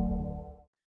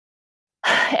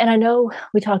 And I know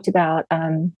we talked about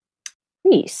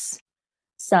Reese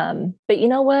some, but you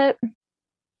know what?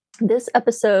 This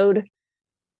episode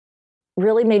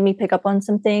really made me pick up on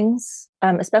some things,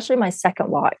 especially my second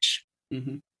watch.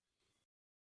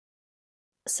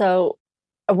 So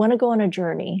I want to go on a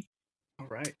journey. All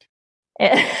right.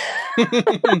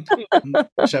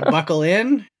 Should I buckle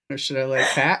in, or should I like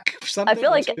pack something? I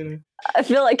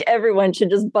feel like everyone should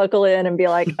just buckle in and be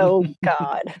like, "Oh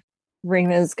God,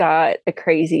 Ringma's got a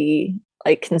crazy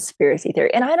like conspiracy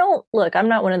theory." And I'm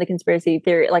not one of the conspiracy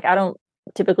theory. Like, I don't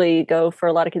typically go for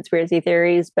a lot of conspiracy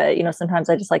theories, but sometimes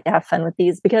I just like to have fun with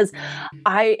these because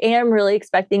I am really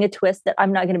expecting a twist that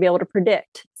I'm not going to be able to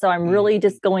predict. So I'm really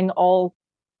just going all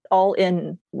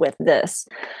in with this.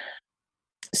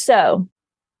 So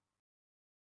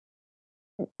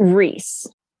Reese,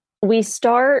 we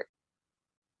start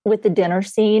with the dinner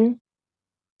scene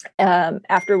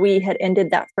after we had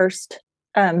ended that first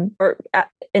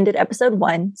ended episode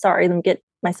 1. Sorry, let me get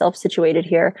myself situated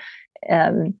here.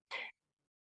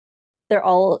 They're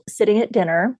all sitting at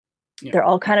dinner. Yeah. They're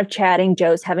all kind of chatting.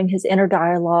 Joe's having his inner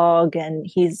dialogue and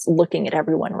he's looking at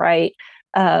everyone, right?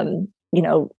 And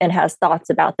has thoughts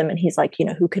about them. And he's like,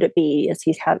 who could it be as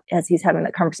he's having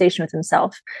that conversation with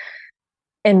himself.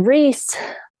 And Reese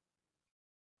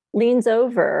leans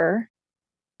over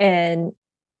and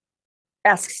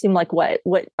asks him like, what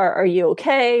are you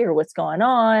okay? Or what's going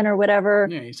on or whatever.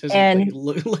 Yeah, he says, and you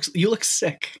look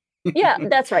sick. Yeah,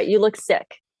 that's right. You look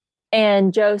sick.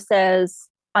 And Joe says,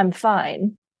 I'm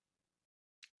fine.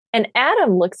 And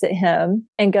Adam looks at him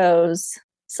and goes,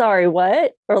 sorry,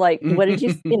 what? Or like, what did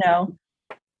you,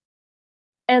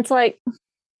 And it's like,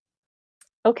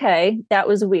 okay, that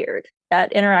was weird.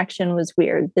 That interaction was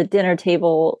weird. The dinner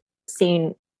table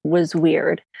scene was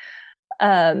weird.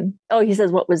 He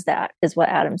says, what was that? Is what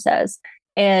Adam says.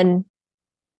 And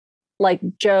like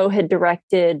Joe had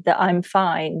directed the I'm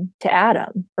fine to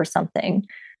Adam or something.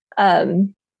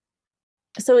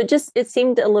 So it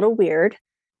seemed a little weird.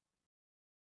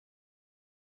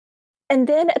 And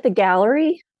then at the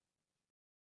gallery,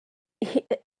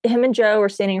 him and Joe are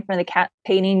standing in front of the cat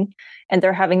painting and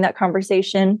they're having that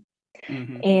conversation.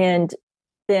 Mm-hmm. And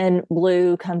then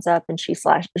Blue comes up and she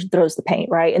throws the paint,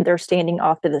 right? And they're standing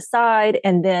off to the side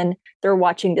and then they're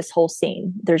watching this whole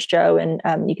scene. There's Joe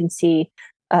and you can see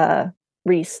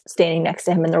Reese standing next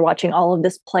to him and they're watching all of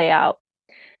this play out.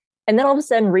 And then all of a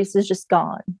sudden Reese is just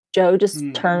gone. Joe just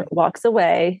walks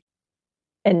away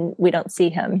and we don't see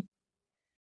him.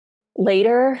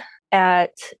 Later,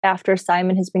 after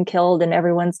Simon has been killed and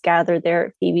everyone's gathered there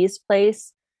at Phoebe's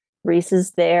place, Reese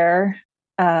is there.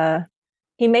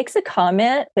 He makes a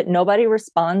comment, but nobody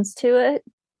responds to it.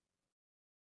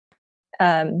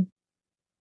 I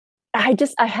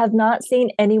have not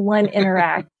seen anyone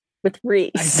interact with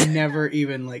Reese. I've never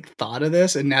even thought of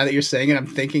this, and now that you're saying it, I'm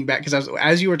thinking back because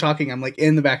as you were talking, I'm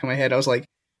in the back of my head, I was like,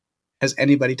 has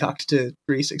anybody talked to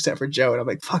Reese except for Joe? And I'm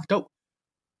like, fuck, don't.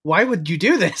 Why would you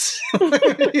do this?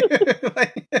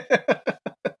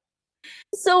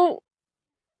 So,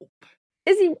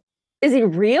 is he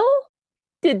real?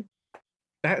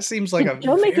 That seems like a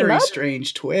very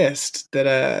strange twist.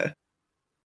 That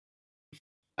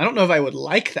I don't know if I would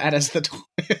like that as the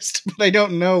twist, but I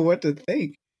don't know what to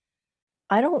think.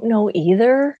 I don't know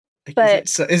either.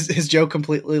 But is Joe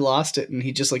completely lost it, and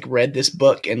he just read this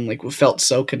book and felt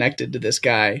so connected to this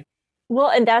guy? Well,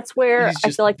 and that's where I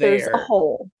feel like there's a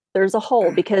hole. There's a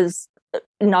hole because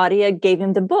Nadia gave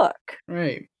him the book.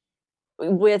 Right.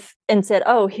 And said,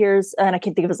 oh, here's, and I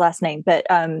can't think of his last name, but,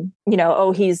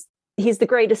 he's the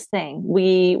greatest thing.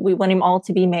 We want him all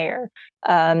to be mayor,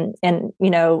 and,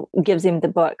 gives him the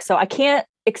book. So I can't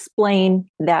explain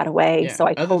that away. Yeah. So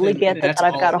I totally get that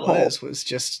I've got a hole. Was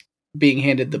just being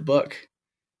handed the book.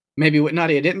 Maybe what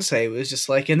Nadia didn't say was just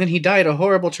and then he died a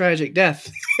horrible, tragic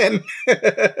death.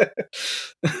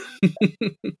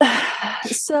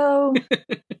 So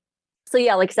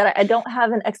yeah, like I said, I don't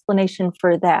have an explanation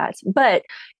for that. But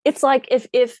it's like if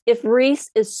Reese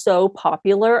is so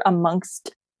popular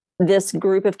amongst this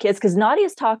group of kids, because Nadia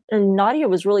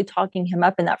was really talking him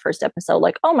up in that first episode,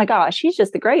 like, oh my gosh, he's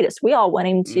just the greatest. We all want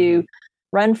him to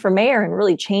run for mayor and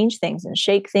really change things and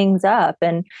shake things up.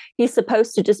 And he's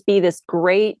supposed to just be this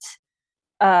great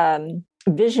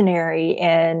visionary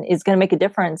and is going to make a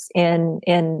difference in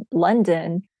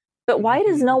London. But why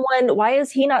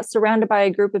is he not surrounded by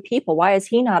a group of people? Why is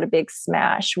he not a big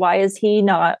smash? Why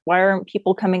aren't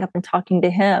people coming up and talking to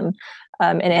him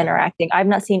and interacting? I've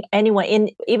not seen anyone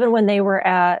even when they were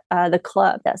at the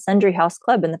club, that Sundry House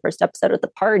Club in the first episode of the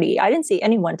party, I didn't see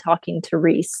anyone talking to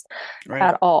Reese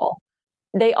at all.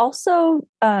 They also,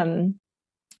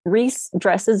 Reese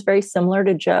dresses very similar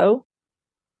to Joe.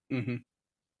 Mm-hmm.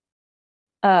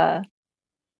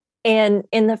 And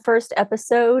in the first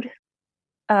episode,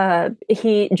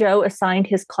 Joe assigned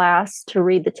his class to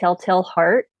read The Telltale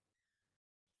Heart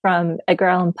from Edgar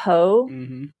Allan Poe.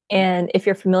 Mm-hmm. And if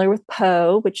you're familiar with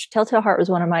Poe, which Telltale Heart was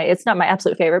it's not my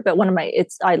absolute favorite, but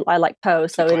I like Poe.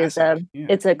 So it is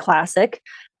it's a classic,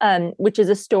 which is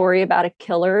a story about a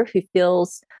killer who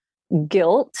feels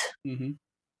guilt,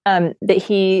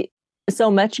 so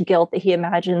much guilt that he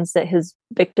imagines that his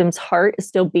victim's heart is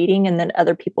still beating and then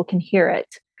other people can hear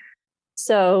it.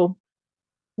 So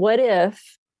what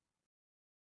if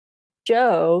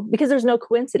Joe, because there's no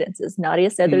coincidences.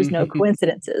 Nadia said there's no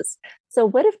coincidences. So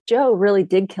what if Joe really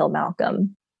did kill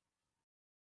Malcolm?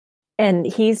 And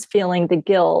he's feeling the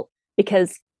guilt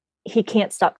because he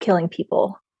can't stop killing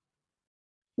people.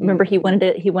 Remember, he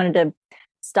wanted to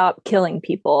stop killing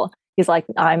people. He's like,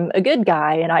 I'm a good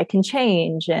guy and I can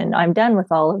change and I'm done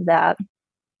with all of that.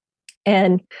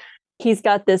 And he's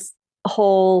got this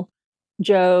whole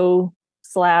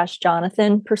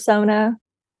Joe/Jonathan persona.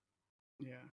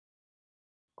 Yeah.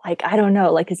 Like, I don't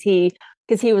know, like,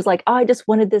 because he was like, oh, I just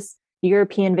wanted this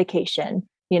European vacation,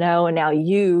 and now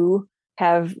you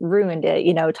have ruined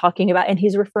it, talking about, and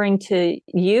he's referring to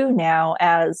you now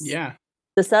as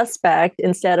the suspect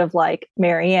instead of like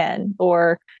Marianne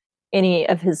or any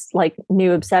of his like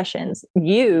new obsessions.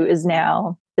 You is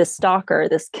now this stalker,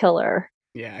 this killer.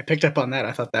 Yeah, I picked up on that.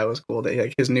 I thought that was cool that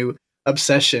like his new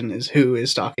obsession is who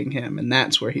is stalking him, and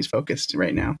that's where he's focused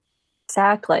right now.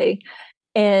 Exactly.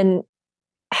 And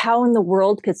how in the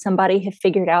world could somebody have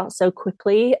figured out so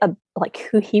quickly like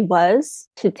who he was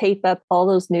to tape up all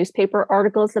those newspaper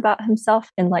articles about himself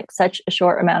in like such a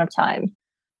short amount of time?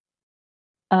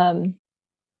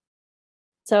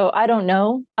 So I don't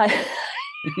know. I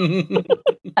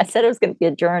said it was going to be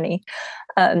a journey.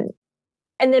 And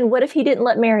then what if he didn't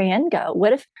let Marianne go?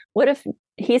 What if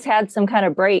he's had some kind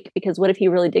of break? Because what if he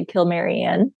really did kill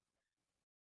Marianne?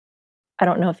 I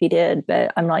don't know if he did,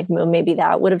 but I'm like, well, maybe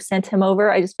that would have sent him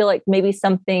over. I just feel like maybe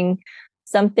something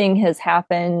has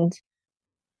happened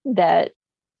that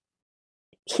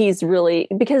he's really,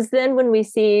 because then when we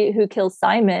see who kills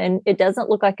Simon, it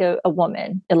doesn't look like a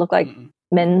woman. It looked like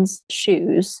men's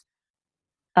shoes.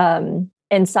 And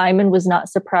Simon was not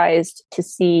surprised to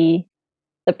see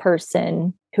the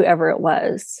person, whoever it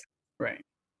was. Right.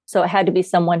 So it had to be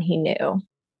someone he knew.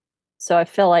 So I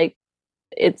feel like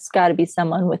it's got to be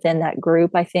someone within that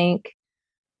group, I think.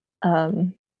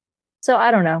 So I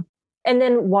don't know. And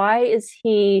then why is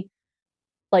he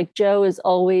like, Joe is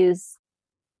always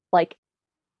like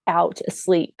out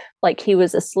asleep? Like he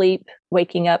was asleep,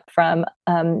 waking up from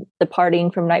the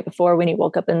partying from night before when he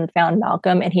woke up and found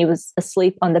Malcolm, and he was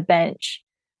asleep on the bench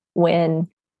when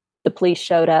the police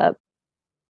showed up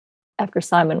after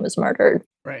Simon was murdered.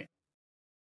 Right.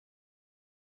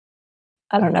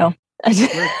 I don't know.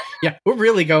 We're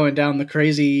really going down the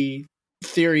crazy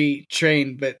theory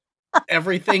train, but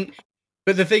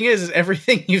the thing is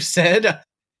everything you said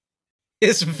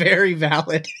is very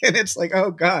valid. And it's like, oh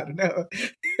God, no.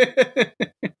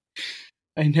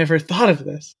 I never thought of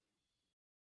this.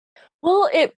 Well,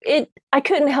 I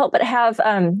couldn't help but have,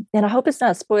 and I hope it's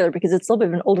not a spoiler because it's a little bit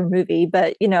of an older movie,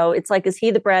 but it's like, is he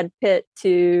the Brad Pitt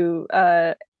to,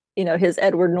 his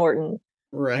Edward Norton?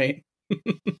 Right.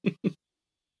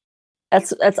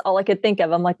 That's all I could think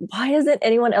of. I'm like, why isn't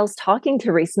anyone else talking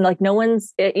to Reese? And like, no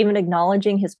one's even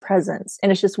acknowledging his presence.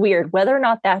 And it's just weird. Whether or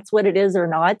not that's what it is or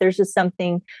not, there's just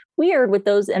something weird with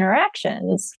those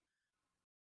interactions.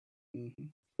 Mm-hmm.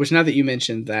 Which, now that you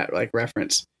mentioned that like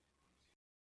reference,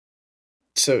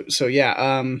 so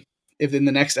yeah, if in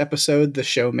the next episode the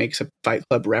show makes a Fight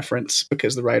Club reference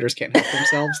because the writers can't help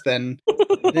themselves, then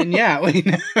yeah.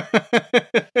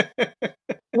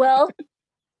 Well,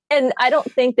 and I don't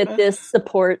think that this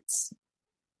supports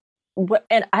what,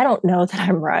 and I don't know that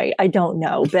I'm right. I don't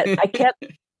know, but I kept,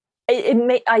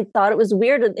 I thought it was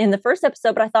weird in the first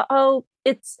episode, but I thought, oh,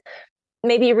 it's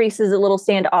maybe Reese is a little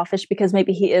standoffish because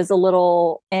maybe he is a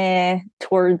little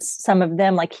towards some of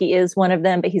them. Like he is one of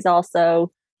them, but he's also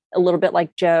a little bit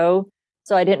like Joe.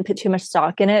 So I didn't put too much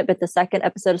stock in it. But the second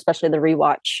episode, especially the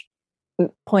rewatch,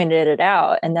 pointed it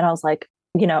out. And then I was like,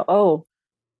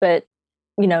 but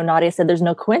Nadia said there's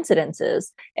no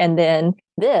coincidences. And then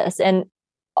this, and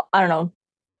I don't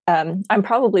know, I'm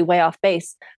probably way off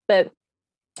base, but,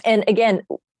 and again,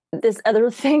 this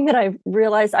other thing that I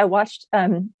realized, I watched,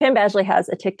 Penn Badgley has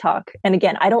a TikTok. And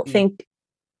again, I don't think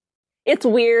it's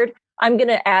weird. I'm going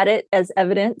to add it as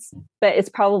evidence, but it's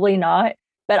probably not.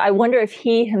 But I wonder if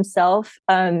he himself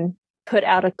put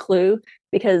out a clue,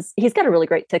 because he's got a really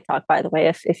great TikTok, by the way.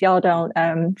 If y'all don't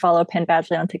follow Penn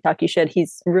Badgley on TikTok, you should.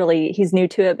 He's new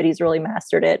to it, but he's really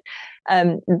mastered it.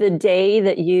 The day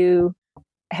that you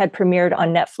had premiered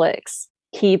on Netflix,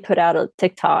 he put out a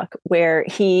TikTok where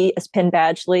he, as Penn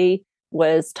Badgley,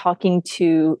 was talking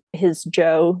to his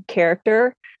Joe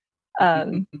character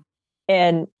and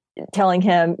telling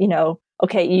him,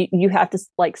 okay, you have to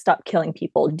like stop killing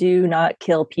people. Do not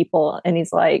kill people. And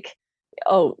he's like,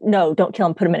 oh no, don't kill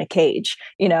him, put him in a cage,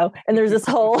 and there's this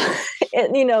whole,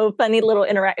 funny little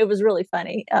interact. It was really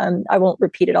funny. I won't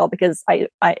repeat it all because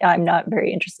I'm not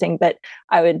very interesting, but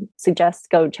I would suggest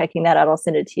go checking that out. I'll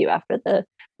send it to you after the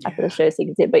after the show so you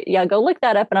can see it. But yeah, go look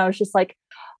that up. And I was just like,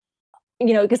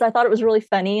 because I thought it was really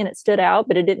funny and it stood out,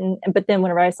 but it didn't. But then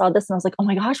whenever I saw this, and I was like, oh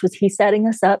my gosh, was he setting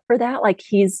us up for that? Like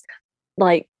he's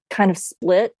like kind of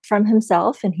split from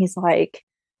himself, and he's like,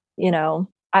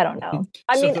 I don't know.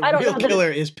 I mean, I don't know. The real killer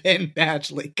is Penn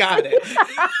Badgley. Got it.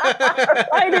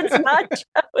 Right, it's not Joe.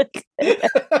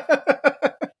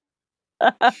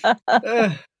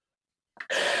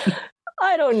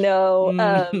 I don't know.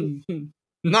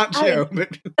 Not Joe,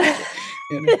 but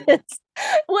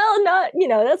well, not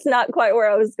that's not quite where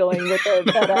I was going with it,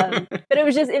 but it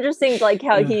was just interesting, like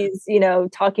how he's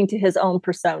talking to his own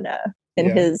persona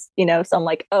and his So I'm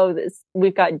like,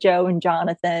 we've got Joe and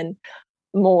Jonathan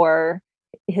more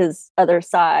his other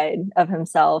side of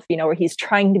himself, where he's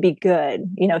trying to be good.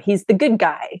 He's the good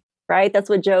guy, right? That's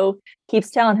what Joe keeps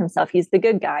telling himself. He's the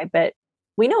good guy, but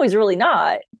we know he's really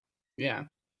not. Yeah.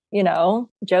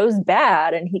 Joe's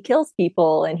bad and he kills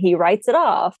people and he writes it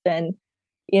off and,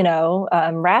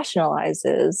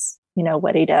 rationalizes,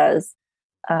 what he does.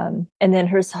 And then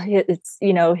his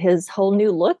whole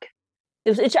new look,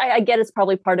 which I get it's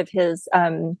probably part of his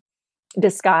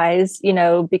disguise,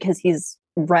 because he's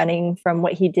running from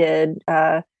what he did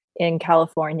in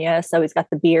California. So he's got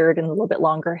the beard and a little bit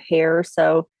longer hair.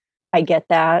 So I get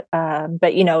that.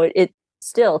 But, it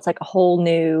still, it's like a whole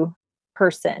new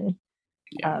person.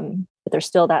 Yeah. But there's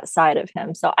still that side of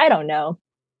him. So I don't know.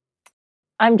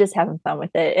 I'm just having fun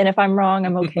with it. And if I'm wrong,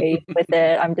 I'm okay with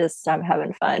it. I'm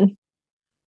having fun.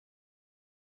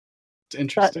 It's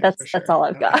interesting. That's all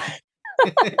I've got.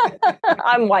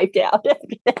 I'm wiped out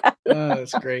after that.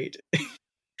 That's great.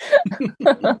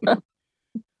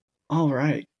 All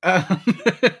right.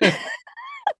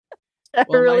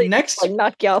 Really next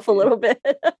knock you off a little bit.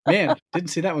 Man, didn't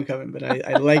see that one coming, but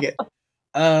I like it.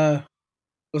 So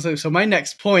my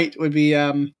next point would be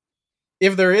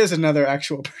if there is another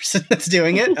actual person that's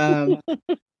doing it.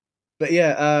 But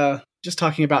yeah, just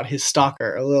talking about his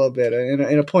stalker a little bit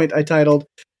in a point I titled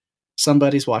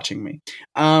 "Somebody's Watching Me."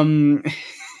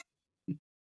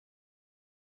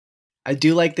 I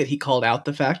do like that he called out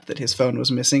the fact that his phone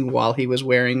was missing while he was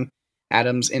wearing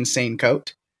Adam's insane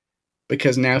coat,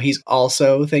 because now he's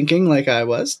also thinking, like I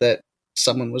was, that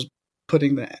someone was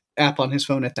putting the app on his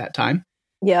phone at that time.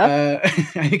 Yeah.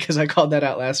 Because I called that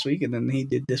out last week and then he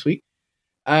did this week.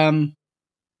 After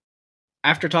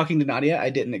talking to Nadia, I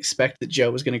didn't expect that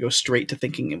Joe was going to go straight to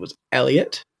thinking it was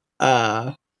Elliot.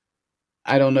 I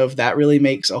don't know if that really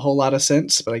makes a whole lot of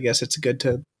sense, but I guess it's good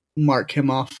to mark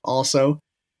him off also.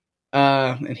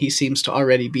 And he seems to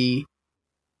already be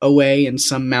away in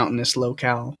some mountainous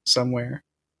locale somewhere,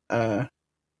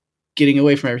 getting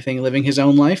away from everything, living his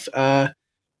own life.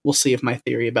 We'll see if my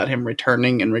theory about him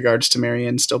returning in regards to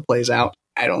Marianne still plays out.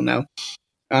 I don't know.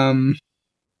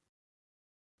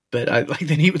 But I like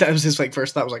that was his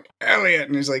first thought was like Elliot,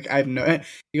 and he's like,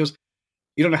 he goes,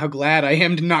 you don't know how glad I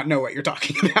am to not know what you're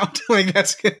talking about.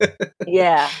 That's good.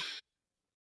 Yeah.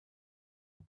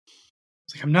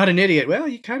 It's like, I'm not an idiot. Well,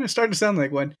 you kind of starting to sound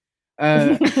like one.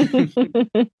 But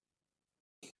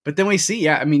then we see,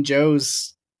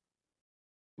 Joe's,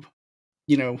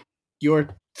 your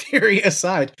theory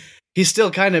aside, he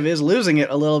still kind of is losing it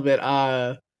a little bit.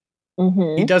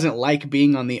 He doesn't like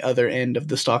being on the other end of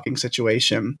the stalking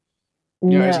situation.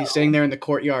 As he's sitting there in the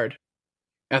courtyard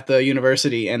at the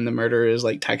university and the murderer is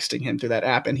texting him through that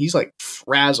app, and he's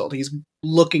frazzled. He's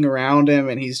looking around him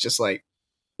and he's just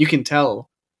you can tell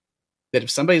that if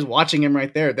somebody's watching him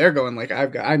right there, they're going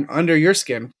I'm under your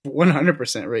skin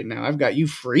 100% right now. I've got you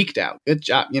freaked out. Good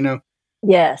job.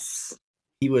 Yes.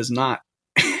 He was not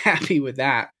happy with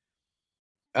that.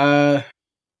 So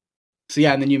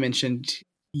yeah. And then you mentioned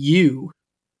you,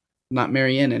 not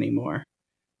Marianne anymore.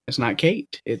 It's not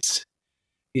Kate. It's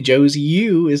Joe's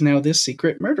you is now this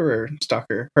secret murderer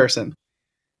stalker person.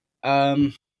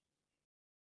 There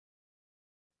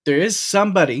is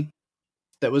somebody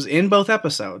that was in both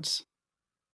episodes.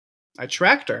 I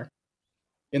tracked her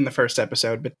in the first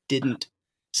episode, but didn't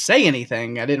say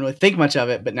anything. I didn't really think much of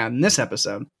it, but now in this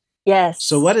episode. Yes.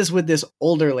 So what is with this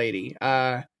older lady?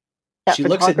 She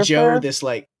looks at Joe this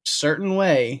certain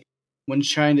way when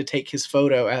trying to take his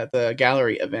photo at the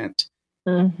gallery event.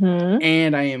 Mm-hmm.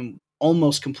 And I am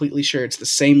almost completely sure it's the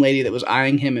same lady that was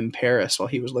eyeing him in Paris while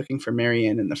he was looking for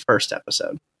Marianne in the first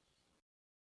episode.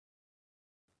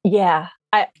 Yeah.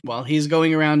 While he's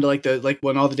going around to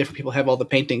when all the different people have all the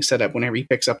paintings set up, whenever he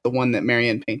picks up the one that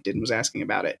Marianne painted and was asking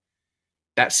about it,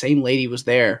 that same lady was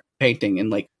there painting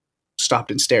and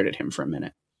stopped and stared at him for a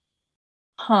minute.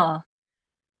 Huh.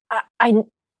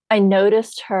 I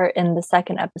noticed her in the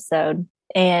second episode,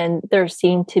 and there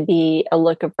seemed to be a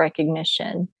look of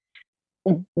recognition.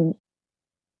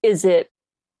 Is it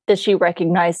does she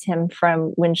recognize him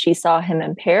from when she saw him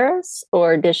in Paris,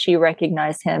 or does she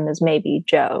recognize him as maybe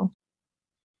Joe?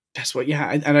 That's what,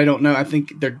 yeah. And I don't know. I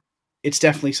think it's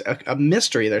definitely a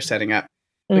mystery they're setting up,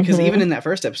 because even in that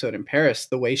first episode in Paris,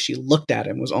 the way she looked at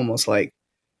him was almost like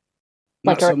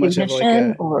not so much of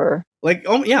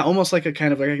almost like a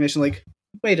kind of recognition, like,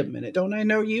 wait a minute, don't I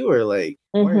know you? Or like,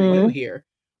 why are you here?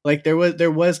 Like there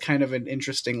was kind of an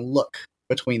interesting look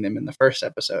between them in the first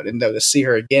episode, and though to see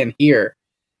her again here,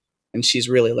 and she's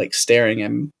really like staring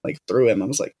him like through him, I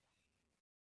was like,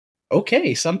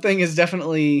 okay,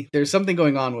 there's something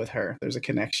going on with her. There's a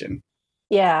connection.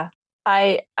 Yeah.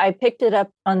 I picked it up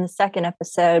on the second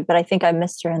episode, but I think I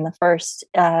missed her in the first.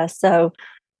 But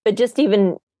just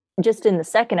in the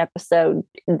second episode,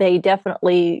 they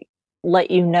definitely let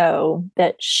you know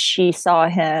that she saw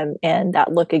him, and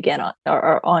that look again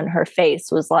on her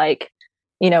face was like,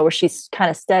 where she's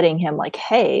kind of studying him, like,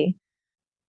 hey,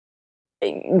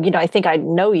 I think I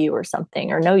know you or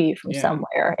something, or know you from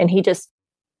somewhere. And he just,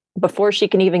 before she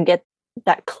can even get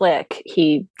that click,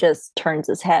 he just turns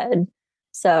his head.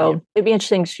 So it'd be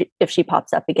interesting if she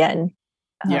pops up again.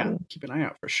 Keep an eye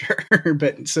out for sure.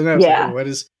 But so now, like, what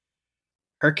is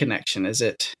her connection? Is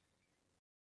it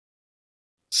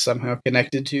somehow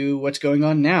connected to what's going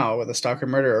on now with the stalker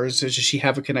murder, or does she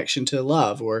have a connection to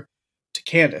Love, or to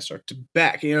Candace, or to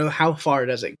Beck? How far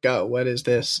does it go? What is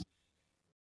this?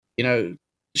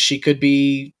 She could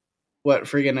be what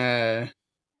friggin'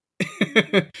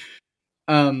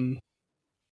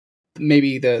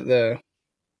 maybe the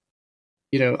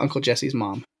Uncle Jesse's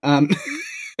mom. Since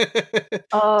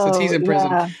he's in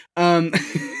prison. And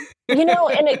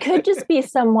it could just be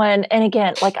someone, and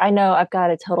again, like, I know I've got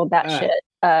a total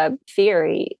batshit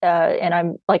theory, and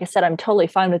I'm, like I said, I'm totally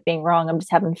fine with being wrong. I'm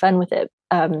just having fun with it.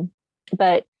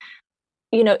 But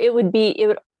it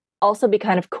would also be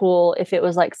kind of cool if it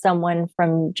was like someone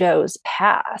from Joe's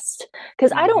past,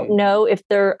 because I don't know if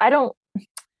I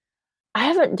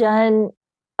haven't done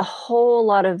a whole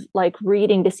lot of like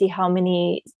reading to see how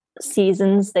many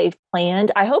seasons they've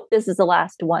planned. I hope this is the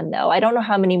last one, though. I don't know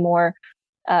how many more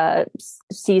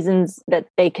seasons that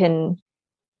they can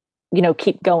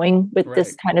keep going with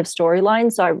this kind of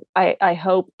storyline. So I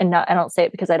hope, and I don't say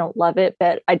it because I don't love it,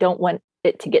 but I don't want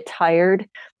it to get tired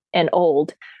and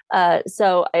old.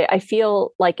 So I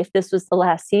feel like if this was the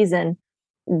last season,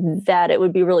 that it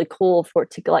would be really cool for it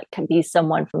to be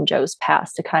someone from Joe's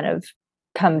past to kind of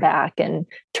come back and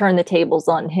turn the tables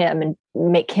on him and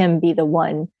make him be the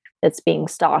one that's being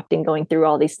stalked and going through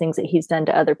all these things that he's done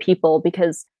to other people.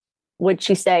 Because would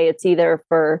she say it's either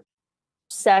for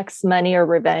sex, money, or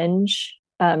revenge?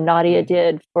 Nadia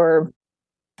did for,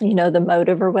 the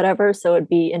motive or whatever. So it'd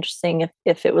be interesting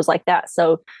if it was like that.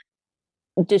 So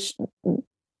does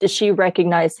she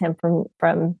recognize him from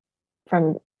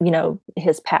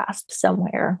his past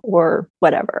somewhere or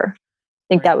whatever?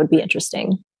 I think that would be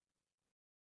interesting.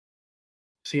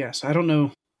 So yes, I don't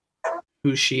know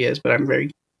who she is, but I'm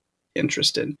very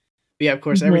interested. But yeah, of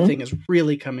course, everything is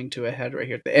really coming to a head right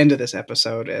here at the end of this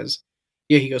episode as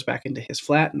he goes back into his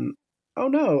flat, and oh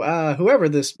no, whoever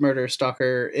this murder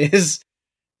stalker is,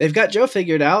 they've got Joe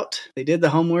figured out. They did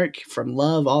the homework from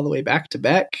Love all the way back to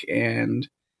Beck, and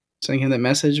sending him that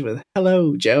message with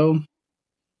 "Hello, Joe."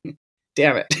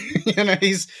 Damn it,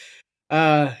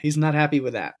 he's not happy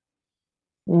with that.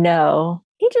 No,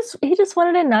 he just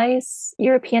wanted a nice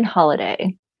European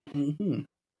holiday,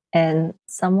 and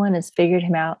someone has figured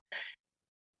him out.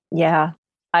 Yeah,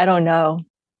 I don't know.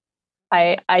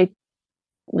 I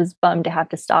was bummed to have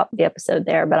to stop the episode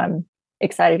there, but I'm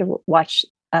excited to watch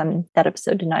that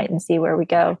episode tonight and see where we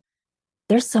go.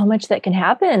 There's so much that can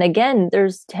happen. Again,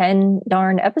 there's 10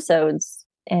 darn episodes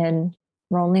and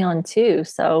we're only on 2.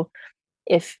 So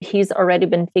if he's already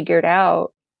been figured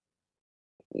out,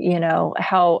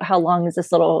 how long is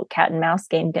this little cat and mouse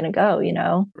game going to go,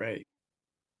 Right.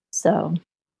 So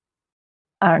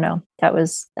I don't know. That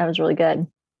was really good.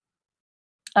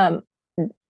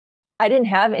 I didn't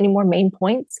have any more main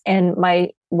points. And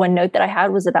my one note that I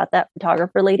had was about that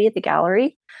photographer lady at the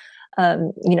gallery.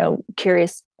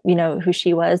 Curious, who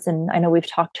she was. And I know we've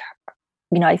talked,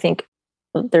 I think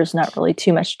there's not really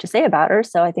too much to say about her.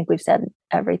 So I think we've said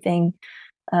everything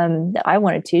that I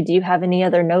wanted to. Do you have any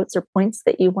other notes or points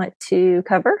that you want to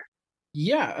cover?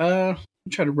 Yeah. I'll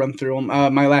try to run through them.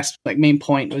 My last main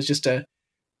point was just a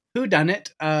whodunit.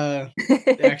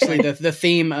 Actually, the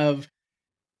theme of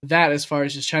that, as far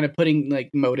as just trying to putting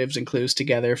motives and clues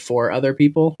together for other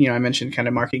people. I mentioned kind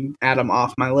of marking Adam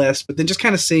off my list, but then just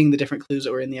kind of seeing the different clues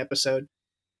that were in the episode.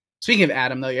 Speaking of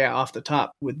Adam, though, off the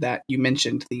top with that, you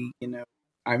mentioned the,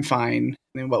 I'm fine.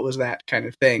 And what was that kind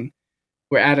of thing?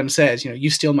 where Adam says, you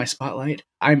steal my spotlight,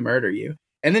 I murder you.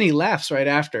 And then he laughs right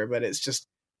after, but it's just,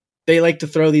 they like to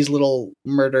throw these little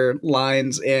murder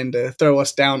lines and throw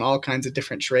us down all kinds of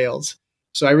different trails.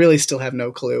 So I really still have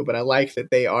no clue, but I like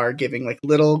that they are giving like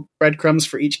little breadcrumbs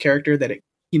for each character that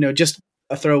just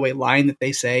a throwaway line that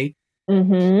they say.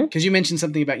 Because you mentioned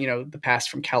something about, the past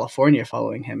from California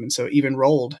following him. And so even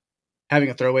Rold having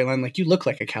a throwaway line, like, you look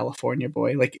like a California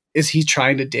boy. Like, is he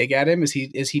trying to dig at him? Is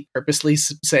he purposely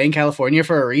saying California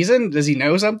for a reason? Does he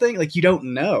know something? Like, you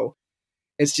don't know.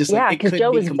 It's just like, it could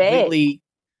Joe be completely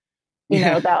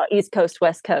about East Coast,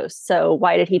 West Coast. So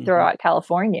why did he throw out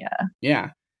California?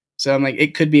 Yeah. So I'm like,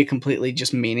 it could be a completely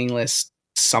just meaningless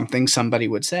something somebody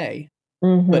would say,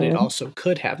 but it also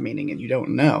could have meaning and you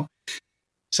don't know.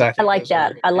 So I like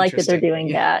that. I like that they're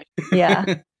doing that.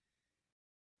 Yeah.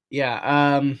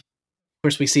 Yeah. Of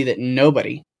course, we see that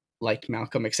nobody liked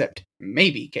Malcolm except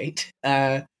maybe Kate.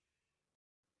 And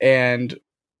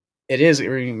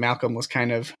Malcolm was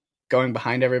kind of going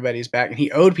behind everybody's back, and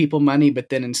he owed people money, but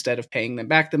then instead of paying them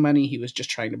back the money, he was just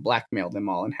trying to blackmail them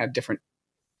all and had different,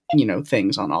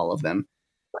 things on all of them.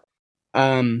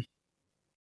 And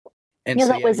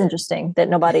that was interesting that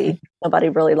nobody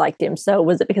really liked him. So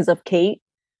was it because of Kate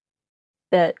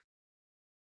that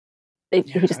he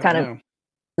just kind of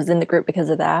was in the group because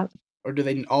of that? Or do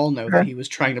they all know that he was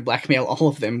trying to blackmail all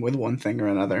of them with one thing or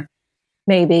another?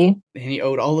 Maybe. And he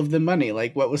owed all of them money.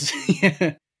 Like, what was...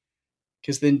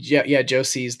 Because then, Joe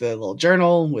sees the little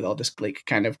journal with all this like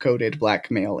kind of coded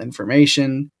blackmail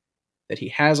information that he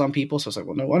has on people. So it's like,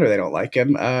 well, no wonder they don't like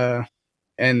him.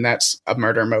 And that's a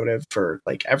murder motive for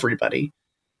like everybody.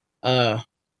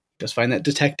 Just find that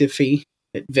detective fee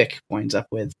that Vic winds up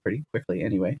with pretty quickly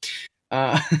anyway.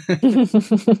 So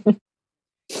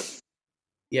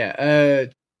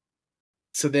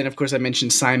then, of course, I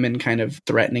mentioned Simon kind of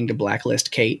threatening to blacklist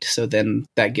Kate. So then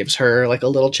that gives her like a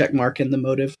little check mark in the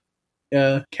motive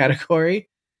category.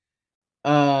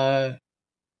 And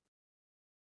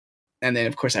then,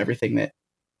 of course, everything that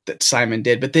Simon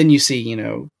did. But then you see,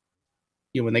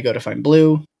 when they go to find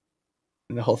Blue,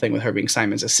 and the whole thing with her being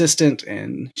Simon's assistant,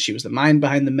 and she was the mind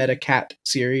behind the Meta Cat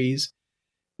series.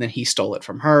 And then he stole it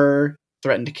from her,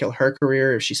 threatened to kill her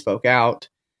career if she spoke out,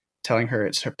 telling her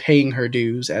it's her paying her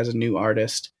dues as a new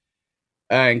artist.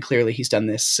 And clearly he's done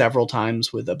this several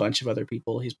times with a bunch of other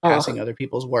people. He's passing other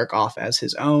people's work off as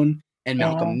his own. And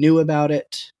Malcolm knew about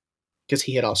it because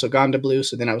he had also gone to Blue.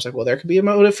 So then I was like, well, there could be a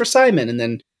motive for Simon. And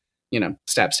then,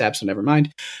 stab, so never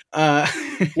mind.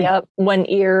 Yep. One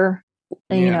ear,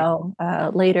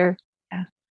 later. Yeah.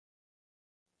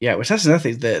 Yeah, which that's another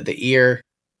thing. The ear.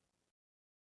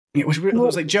 It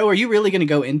was like, Joe, are you really going to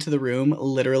go into the room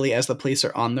literally as the police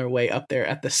are on their way up there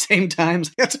at the same time?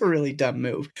 That's a really dumb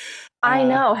move. I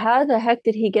know. How the heck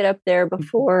did he get up there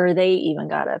before they even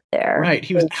got up there? Right.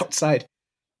 He was outside.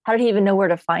 How did he even know where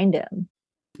to find him?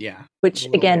 Yeah. Which,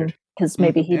 again, because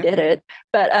maybe he did it.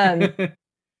 But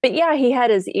but yeah, he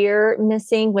had his ear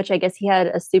missing, which I guess he had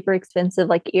a super expensive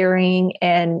like earring.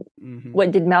 And what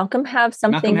did Malcolm have?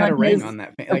 Something Malcolm had on a ring on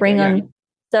that. A ring on.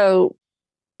 So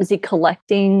was he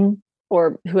collecting,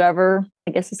 or whoever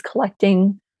I guess is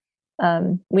collecting?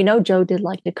 We know Joe did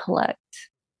like to collect,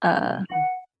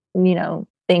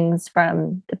 things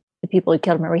from the people who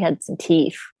killed him. Or he had some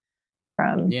teeth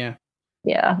from. Yeah.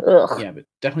 Ugh. Yeah, but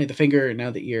definitely the finger and now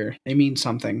the ear. They mean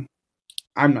something.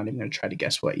 I'm not even going to try to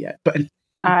guess what yet, but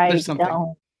there's something.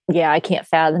 Don't. Yeah, I can't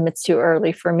fathom. It's too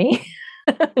early for me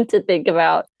to think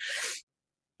about.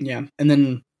 Yeah, and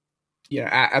then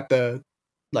at the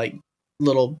like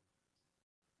little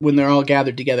when they're all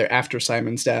gathered together after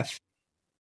Simon's death,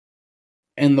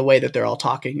 and the way that they're all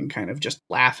talking and kind of just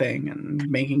laughing and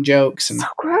making jokes and so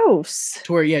gross.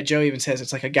 To where Joe even says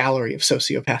it's like a gallery of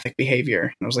sociopathic behavior,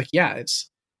 and I was like, yeah, it's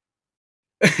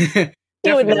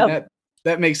definitely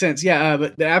that makes sense. Yeah,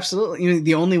 but absolutely,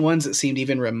 the only ones that seemed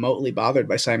even remotely bothered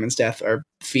by Simon's death are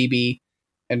Phoebe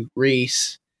and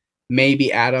Reese,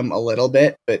 maybe Adam a little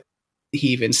bit, but he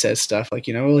even says stuff like,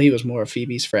 well, he was more of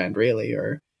Phoebe's friend, really,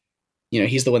 or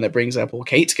he's the one that brings up, well,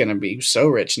 Kate's going to be so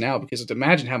rich now because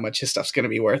imagine how much his stuff's going to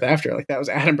be worth after. Like that was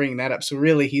Adam bringing that up. So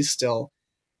really, he's still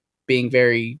being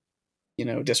very,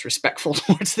 disrespectful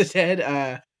towards the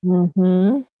dead.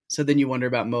 So then you wonder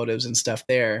about motives and stuff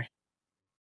there.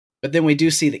 But then we do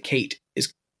see that Kate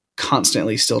is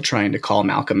constantly still trying to call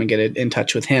Malcolm and get in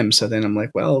touch with him. So then I'm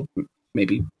like, well,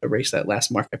 maybe erase that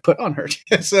last mark I put on her.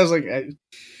 So I was like,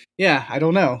 I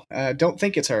don't know. Don't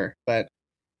think it's her, but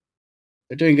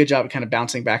they're doing a good job of kind of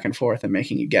bouncing back and forth and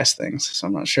making you guess things. So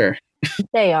I'm not sure.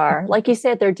 They are. Like you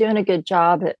said, they're doing a good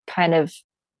job at kind of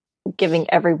giving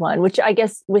everyone, which I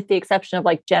guess with the exception of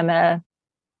like Gemma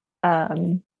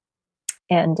and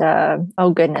and oh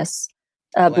goodness,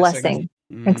 Blessing,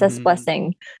 Princess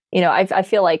Blessing. You know, I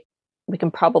feel like we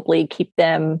can probably keep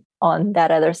them on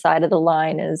that other side of the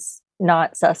line as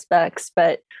not suspects,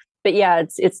 but yeah,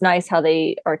 it's nice how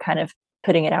they are kind of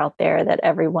putting it out there that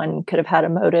everyone could have had a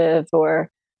motive or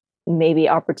maybe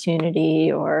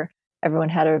opportunity, or everyone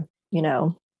had a, you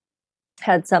know,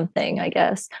 had something, I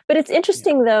guess. But it's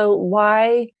interesting though,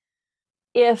 why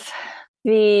if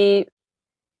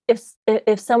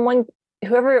someone,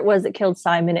 whoever it was that killed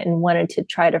Simon and wanted to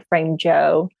try to frame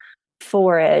Joe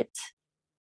for it,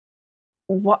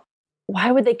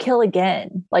 why would they kill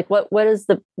again? Like what is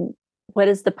the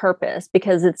purpose?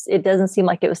 Because it doesn't seem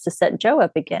like it was to set Joe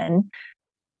up again.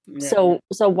 Yeah.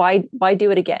 So why do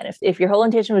it again? If your whole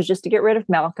intention was just to get rid of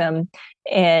Malcolm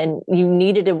and you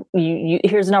needed to,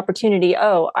 here's an opportunity.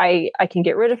 Oh, I can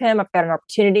get rid of him. I've got an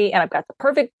opportunity and I've got the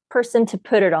perfect person to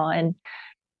put it on,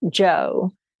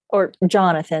 Joe, or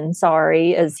Jonathan,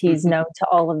 sorry, as he's known to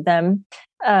all of them.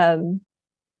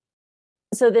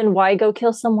 So then why go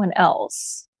kill someone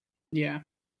else? Yeah.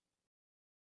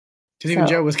 Because even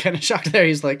Joe was kind of shocked there.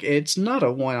 He's like, it's not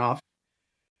a one-off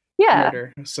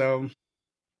murder. So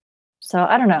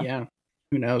I don't know. Yeah.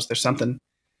 Who knows? There's something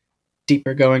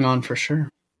deeper going on for sure.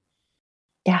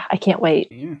 Yeah, I can't wait.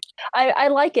 Yeah. I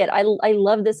like it. I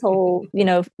love this whole, you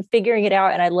know, figuring it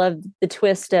out. And I love the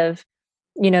twist of,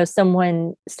 you know,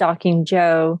 someone stalking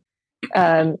Joe,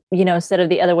 you know, instead of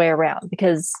the other way around,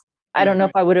 because I don't know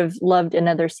if I would have loved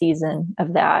another season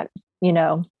of that, you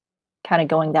know, kind of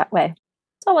going that way.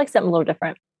 So I like something a little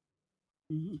different.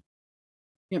 Mm-hmm.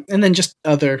 Yeah. And then just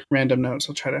other random notes.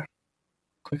 I'll try to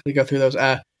quickly go through those.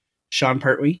 Sean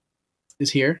Pertwee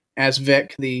is here as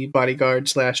Vic, the bodyguard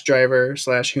 / driver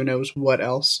 / who knows what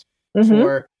else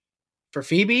for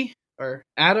Phoebe or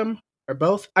Adam or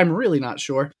both. I'm really not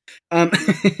sure.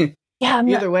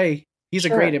 Either way, he's a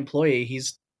great employee.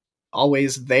 He's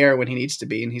always there when he needs to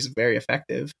be, and he's very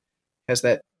effective. Has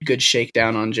that good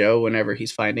shakedown on Joe whenever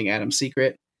he's finding Adam's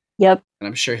secret. Yep. And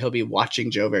I'm sure he'll be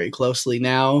watching Joe very closely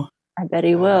now. I bet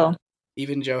he will.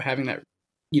 Even Joe having that,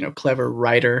 you know, clever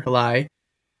writer lie,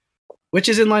 which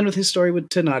is in line with his story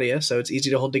to Nadia, so it's easy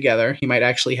to hold together. He might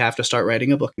actually have to start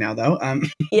writing a book now, though.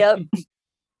 Yep.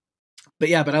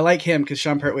 But I like him because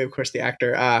Sean Pertwee, of course, the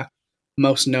actor,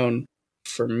 most known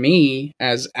for me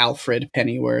as Alfred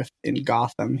Pennyworth in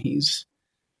Gotham. He's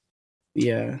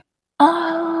the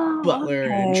butler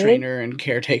and trainer and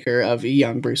caretaker of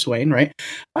young Bruce Wayne, right?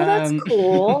 Oh, that's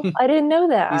cool. I didn't know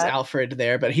that. He's Alfred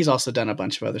there, but he's also done a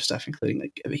bunch of other stuff, including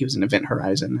like he was in Event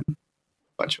Horizon and a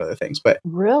bunch of other things. But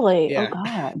really, yeah. Oh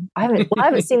god, I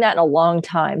haven't seen that in a long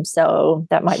time, so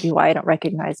that might be why I don't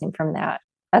recognize him from that.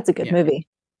 That's a good movie.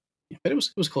 But it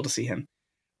was cool to see him.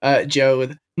 Joe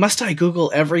with, must I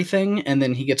Google everything? And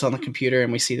then he gets on the computer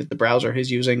and we see that the browser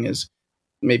he's using is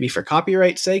maybe for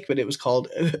copyright's sake, but it was called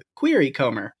Query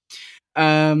Comer.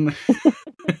 And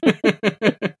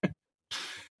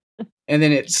then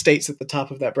it states at the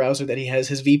top of that browser that he has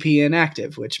his VPN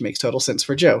active, which makes total sense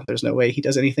for Joe. There's no way he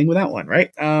does anything without one,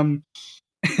 right?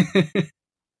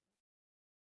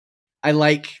 I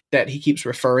like that he keeps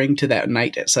referring to that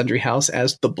night at Sundry House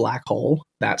as the black hole.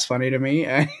 That's funny to me.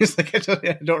 He's like, I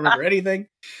don't remember anything.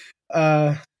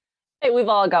 Hey, we've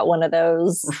all got one of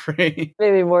those. Right.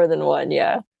 Maybe more than one,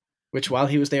 yeah. Which, while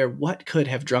he was there, what could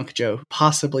have drunk Joe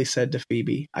possibly said to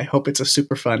Phoebe? I hope it's a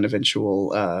super fun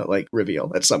eventual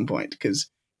reveal at some point, because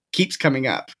keeps coming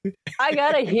up. I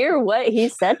gotta hear what he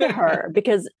said to her,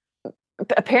 because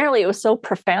apparently it was so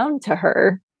profound to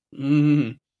her.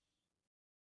 Mm-hmm.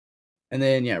 And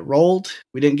then, Rolled.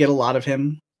 We didn't get a lot of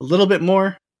him. A little bit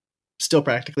more. Still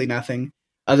practically nothing.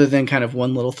 Other than kind of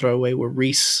one little throwaway where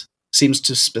Reese seems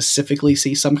to specifically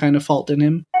see some kind of fault in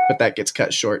him. But that gets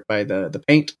cut short by the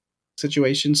paint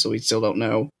situation. So we still don't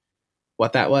know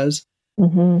what that was.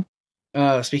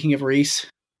 Mm-hmm. Speaking of Reese,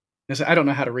 I don't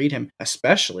know how to read him.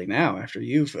 Especially now after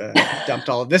you've dumped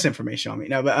all of this information on me.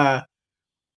 No, but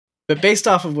based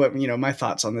off of what, my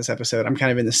thoughts on this episode, I'm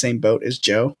kind of in the same boat as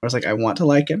Joe. I was like, I want to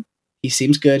like him. He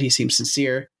seems good. He seems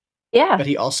sincere. Yeah. But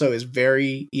he also is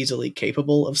very easily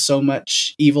capable of so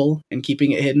much evil and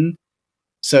keeping it hidden.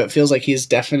 So it feels like he's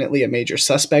definitely a major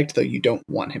suspect, though you don't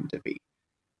want him to be.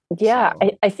 Yeah,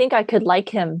 so. I think I could like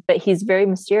him, but he's very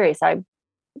mysterious. If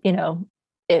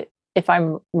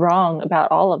I'm wrong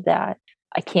about all of that,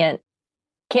 I can't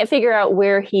figure out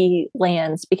where he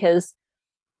lands, because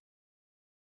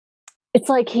it's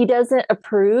like he doesn't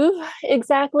approve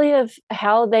exactly of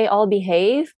how they all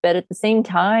behave, but at the same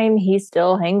time, he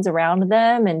still hangs around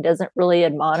them and doesn't really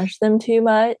admonish them too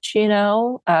much,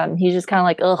 He's just kind of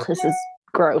like, ugh, this is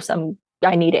gross. I'm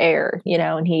I need air,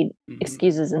 and he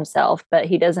excuses himself, but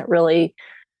he doesn't really,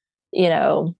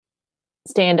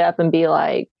 stand up and be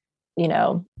like,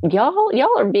 y'all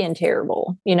are being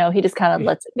terrible. He just kind of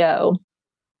lets it go.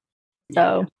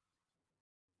 So.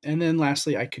 And then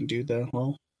lastly, I can do the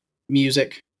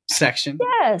music section.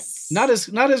 Yes. Not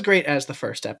as great as the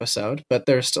first episode, but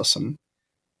there's still some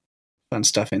fun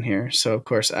stuff in here. So of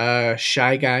course,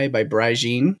 Shy Guy by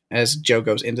Brijean, as Joe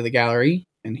goes into the gallery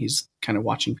and he's kind of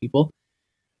watching people.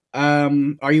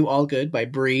 Are You All Good by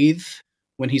Breathe,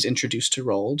 when he's introduced to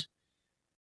Roald.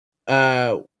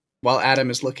 While Adam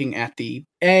is looking at the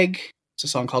egg, it's a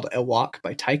song called A Walk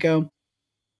by Tycho.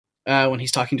 When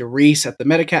he's talking to Reese at the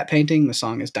Metacat painting, the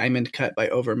song is Diamond Cut by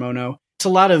Overmono. It's a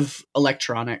lot of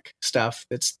electronic stuff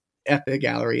that's at the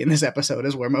gallery in this episode,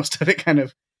 is where most of it kind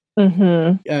of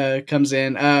comes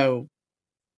in.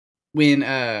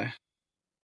 When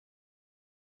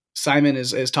Simon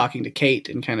is talking to Kate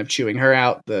and kind of chewing her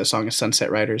out, the song is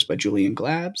Sunset Riders by Julian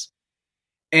Glabs.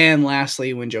 And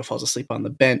lastly, when Joe falls asleep on the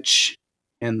bench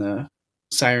and the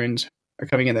sirens are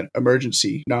coming in, that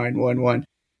emergency 911.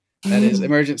 That is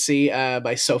Emergency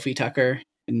by Sophie Tucker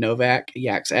and Novak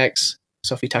Yax X.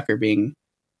 Sophie Tucker being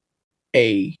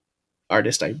a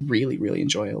artist I really, really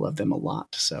enjoy. I love them a lot.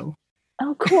 So.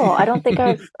 Oh, cool. I don't think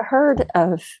I've heard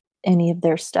of any of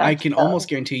their stuff. I can almost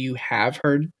guarantee you have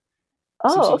heard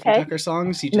some Sophie Tucker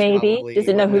songs. You just maybe probably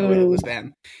doesn't know who it was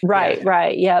them.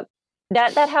 Right. Yep.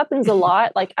 That happens a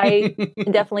lot. Like I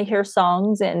definitely hear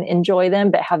songs and enjoy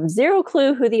them, but have zero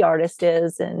clue who the artist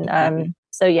is. And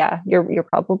so yeah, you're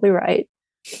probably right.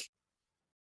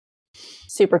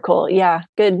 Super cool. Yeah,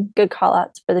 good call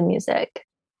outs for the music.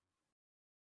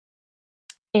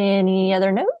 Any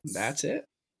other notes? That's it.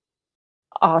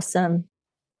 Awesome.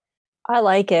 I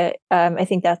like it. I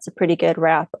think that's a pretty good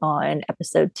wrap on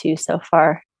episode 2 so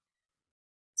far.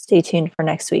 Stay tuned for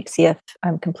next week. See if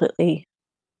I'm completely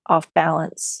off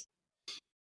balance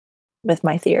with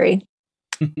my theory.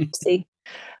 See.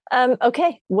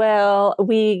 Okay. Well,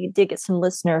 we did get some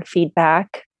listener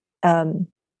feedback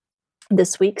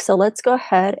this week, so let's go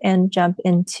ahead and jump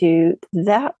into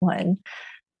that one.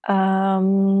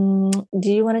 Do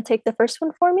you want to take the first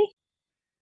one for me?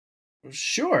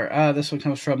 Sure. This one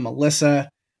comes from Melissa.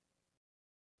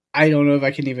 I don't know if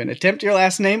I can even attempt your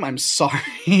last name. I'm sorry.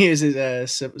 Is it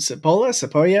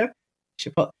Sepoya?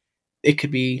 It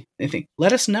could be anything.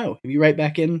 Let us know if you write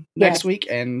back in next week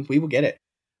and we will get it.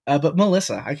 But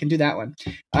Melissa, I can do that one.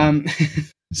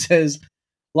 Says,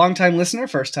 longtime listener,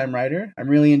 first time writer. I'm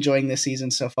really enjoying this season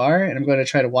so far, and I'm going to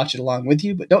try to watch it along with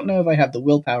you, but don't know if I have the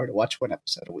willpower to watch one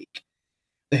episode a week.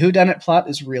 The whodunit plot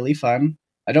is really fun.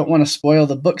 I don't want to spoil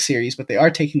the book series, but they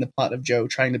are taking the plot of Joe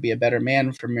trying to be a better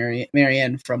man for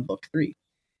Marianne from book 3.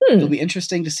 It'll be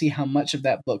interesting to see how much of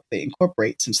that book they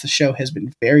incorporate, since the show has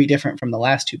been very different from the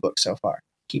last 2 books so far.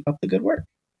 Keep up the good work.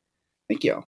 Thank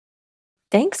you.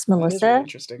 Thanks, Melissa. That is really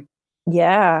interesting.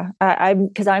 Yeah,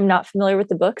 because I'm not familiar with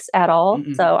the books at all,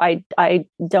 so I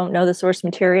don't know the source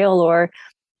material or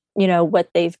what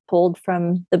they've pulled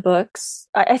from the books.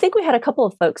 I think we had a couple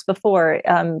of folks before,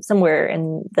 somewhere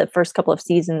in the first couple of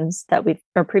seasons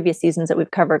or previous seasons that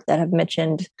we've covered, that have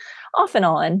mentioned off and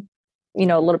on, a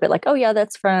little bit like, oh yeah,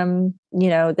 that's from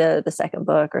the second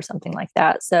book or something like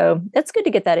that. So it's good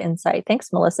to get that insight.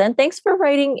 Thanks, Melissa, and thanks for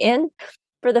writing in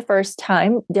for the first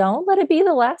time. Don't let it be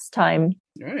the last time,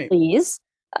 please.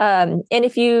 And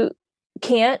if you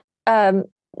can't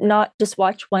not just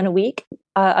watch one a week,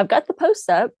 I've got the posts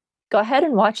up. Go ahead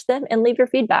and watch them and leave your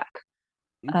feedback.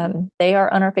 They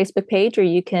are on our Facebook page, or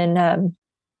you can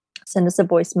send us a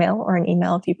voicemail or an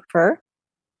email if you prefer.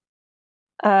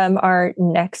 Our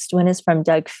next one is from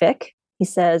Doug Fick. He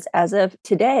says, as of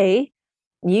today,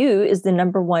 You is the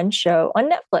 #1 show on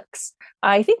Netflix.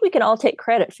 I think we can all take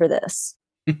credit for this.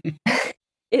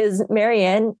 Is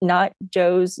Marianne not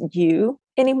Joe's You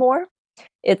anymore?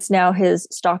 It's now his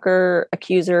stalker,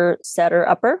 accuser, setter,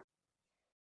 upper.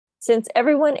 Since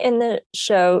everyone in the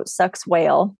show sucks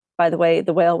whale, by the way,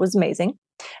 the whale was amazing.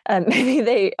 Maybe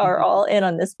they are all in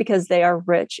on this because they are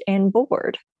rich and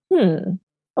bored.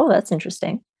 Oh, that's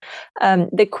interesting.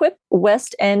 The Quip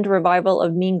West End revival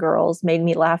of Mean Girls made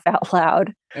me laugh out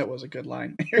loud. That was a good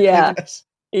line. Yeah.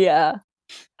 Yeah.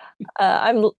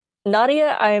 I'm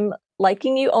Nadia. I'm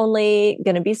liking you only.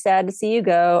 Gonna be sad to see you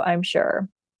go, I'm sure.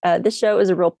 This show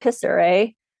is a real pisser,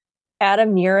 eh?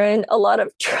 Adam, you're in a lot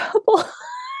of trouble.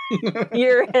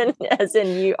 Urine, as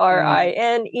in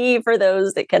URINE, for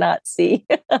those that cannot see.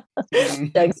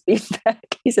 Doug's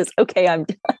feedback. He says, okay, I'm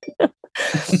done.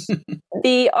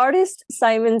 The artist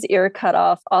Simon's ear cut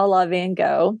off a la Van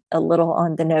Gogh, a little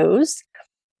on the nose.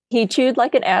 He chewed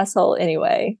like an asshole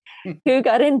anyway. Who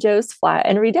got in Joe's flat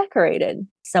and redecorated?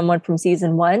 Someone from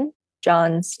season 1?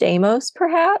 John Stamos,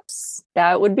 perhaps?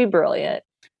 That would be brilliant.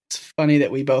 It's funny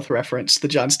that we both referenced the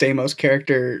John Stamos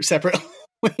character separately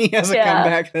when he has a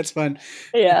comeback. That's fun.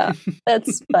 Yeah,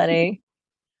 that's funny.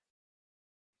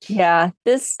 Yeah,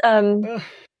 this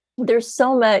there's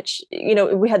so much,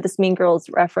 we had this Mean Girls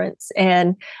reference,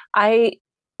 and I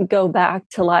go back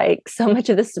to like so much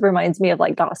of this reminds me of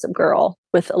like Gossip Girl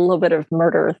with a little bit of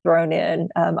murder thrown in.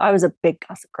 I was a big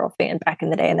Gossip Girl fan back in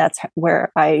the day, and that's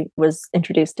where I was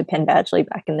introduced to Penn Badgley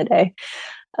back in the day.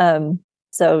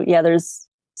 So yeah, there's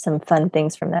some fun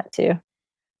things from that too.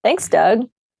 Thanks, Doug.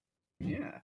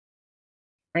 Yeah.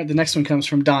 All right, the next one comes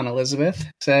from Dawn Elizabeth.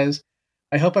 Says,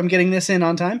 I hope I'm getting this in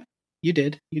on time. You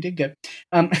did good.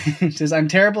 Says, I'm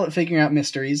terrible at figuring out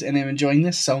mysteries and I'm enjoying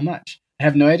this so much. I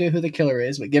have no idea who the killer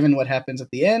is, but given what happens at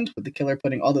the end, with the killer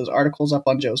putting all those articles up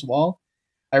on Joe's wall,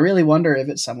 I really wonder if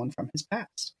it's someone from his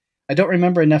past. I don't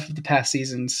remember enough of the past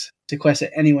seasons to guess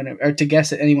at anyone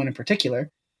in particular.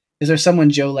 Is there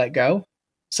someone Joe let go?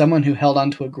 Someone who held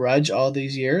on to a grudge all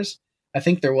these years? I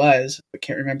think there was, but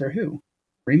can't remember who.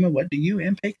 Rima, what do you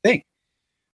and Peg think?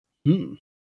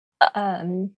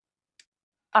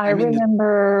 I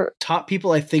remember the top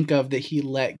people I think of that he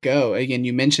let go. Again,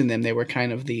 you mentioned them; they were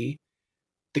kind of the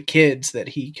kids that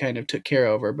he kind of took care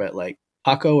over, but like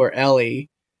Paco or Ellie.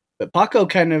 But Paco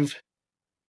kind of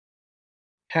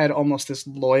had almost this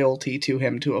loyalty to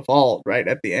him to a fault right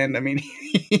at the end. I mean,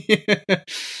 he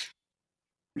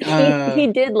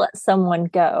did let someone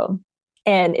go.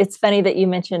 And it's funny that you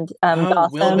mentioned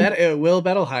Gotham. Will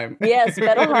Bettelheim. Yes,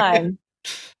 Bettelheim.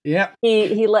 Yeah.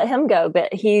 He let him go,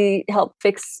 but he helped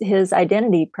fix his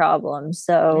identity problem.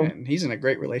 So and he's in a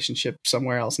great relationship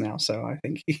somewhere else now. So I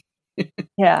think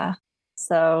yeah.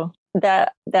 So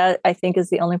that I think is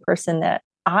the only person that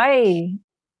I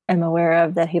am aware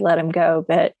of that he let him go.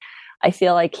 But I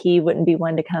feel like he wouldn't be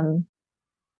one to come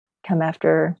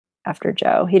after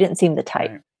Joe. He didn't seem the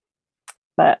type. Right.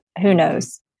 But who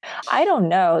knows? I don't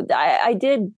know. I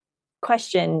did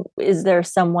question, is there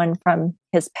someone from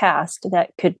his past that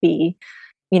could be,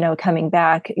 coming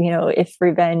back, if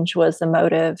revenge was the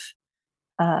motive,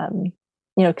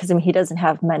 because he doesn't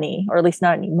have money, or at least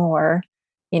not anymore,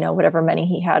 whatever money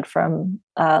he had from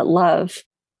Love,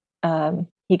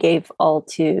 he gave all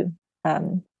to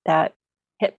that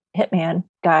hitman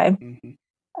guy.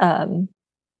 Mm-hmm.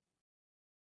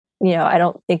 I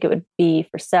don't think it would be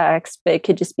for sex, but it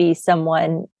could just be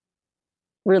someone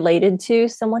related to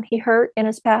someone he hurt in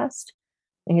his past.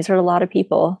 And he's hurt a lot of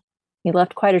people. He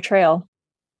left quite a trail.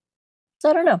 So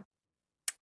I don't know.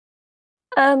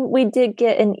 We did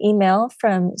get an email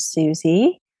from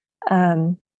Susie.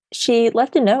 She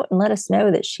left a note and let us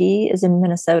know that she is in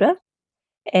Minnesota,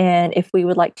 and if we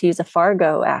would like to use a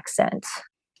Fargo accent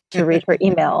to read her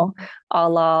email, a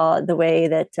la the way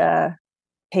that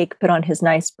Paik put on his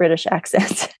nice British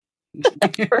accent.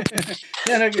 It's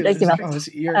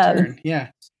your turn. Yeah.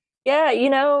 Yeah,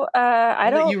 I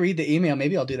don't. Let you read the email.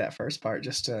 Maybe I'll do that first part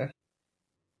just to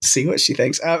see what she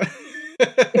thinks.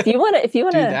 If you want to do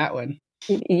that one,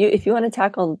 if you want to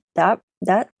tackle that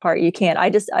part, you can. I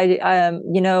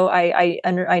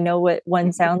know what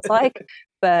one sounds like,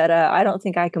 but I don't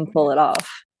think I can pull it off.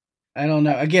 I don't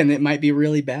know. Again, it might be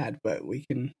really bad, but we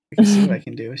can see what I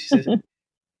can do. She says,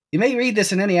 you may read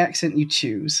this in any accent you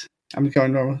choose. I'm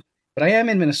going normal. But I am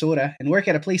in Minnesota and work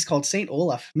at a place called St.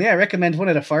 Olaf. May I recommend one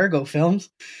of the Fargo films?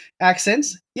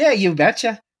 Accents? Yeah, you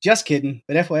betcha. Just kidding.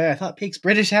 But FYI, I thought Paik's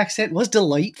British accent was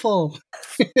delightful.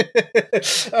 You're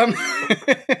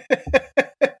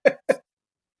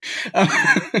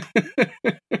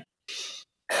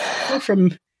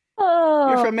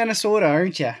from Minnesota,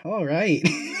 aren't you? All right.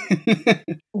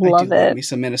 Love love me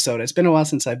some Minnesota. It's been a while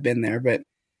since I've been there, but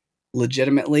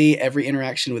legitimately every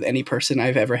interaction with any person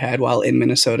I've ever had while in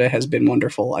Minnesota has been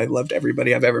wonderful. I loved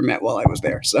everybody I've ever met while I was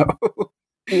there. So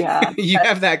yeah, you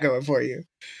have that going for you.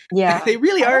 Yeah. They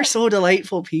really are so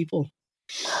delightful people.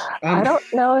 I don't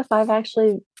know if I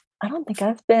don't think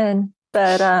I've been,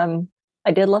 but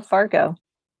I did love Fargo.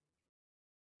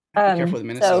 Be careful with the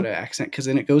Minnesota accent, because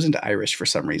then it goes into Irish for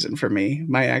some reason for me.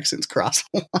 My accent's cross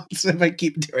a lot, so if I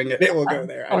keep doing it, it will go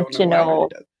there. I don't know why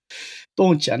it does.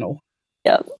 Don't you know?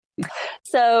 Yep.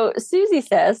 So Susie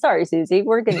says, sorry, Susie,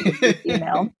 we're going to get this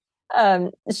email.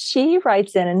 She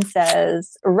writes in and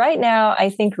says, right now, I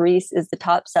think Reese is the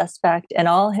top suspect in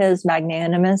all his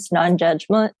magnanimous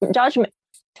non-judgment.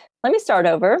 Let me start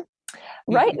over.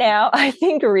 Right now, I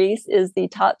think Reese is the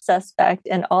top suspect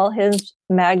in all his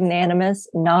magnanimous,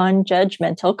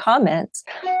 non-judgmental comments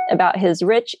about his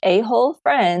rich a-hole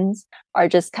friends are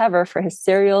just cover for his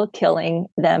serial killing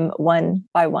them one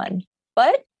by one.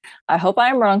 But I hope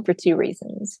I'm wrong for 2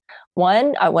 reasons.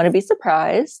 1, I want to be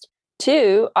surprised.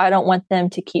 2, I don't want them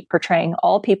to keep portraying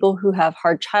all people who have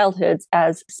hard childhoods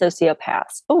as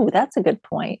sociopaths. Oh, that's a good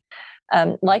point.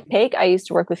 Like Paige, I used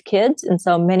to work with kids, and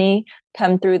so many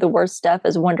come through the worst stuff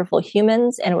as wonderful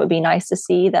humans, and it would be nice to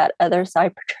see that other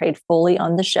side portrayed fully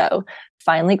on the show.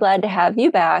 Finally glad to have you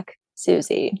back,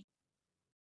 Susie.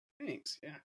 Thanks, yeah.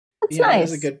 That's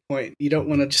nice. That's a good point. You don't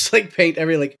want to just like paint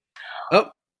every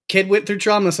kid went through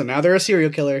trauma, so now they're a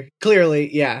serial killer.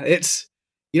 Clearly, yeah,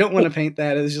 you don't want to paint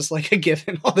that as just like a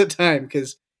given all the time,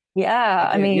 because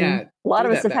a lot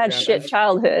of us have had shit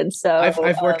childhoods. So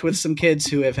I've worked with some kids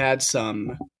who have had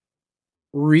some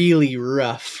really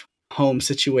rough home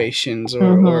situations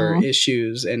or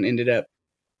issues, and ended up,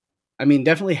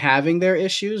 definitely having their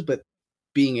issues, but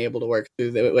being able to work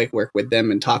with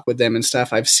them and talk with them and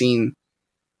stuff. I've seen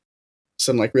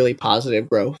some really positive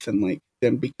growth and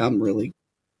them become really,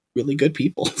 really good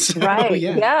people. So, right.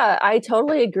 Yeah, I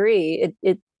totally agree.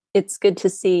 It's good to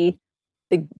see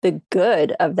the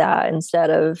good of that instead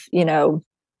of, turning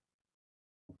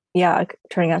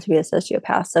out to be a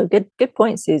sociopath. So good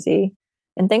point, Susie.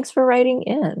 And thanks for writing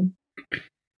in.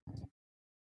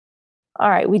 All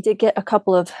right. We did get a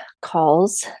couple of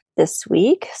calls this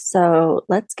week, so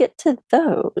let's get to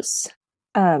those.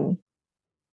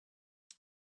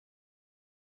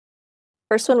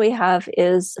 First one we have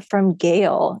is from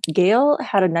Gail. Gail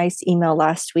had a nice email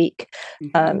last week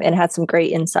and had some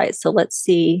great insights. So let's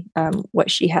see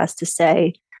what she has to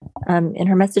say in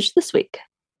her message this week.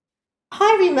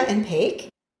 Hi, Rima and Paige.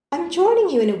 I'm joining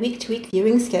you in a week-to-week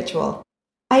viewing schedule.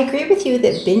 I agree with you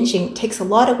that binging takes a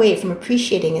lot away from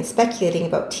appreciating and speculating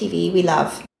about TV we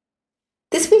love.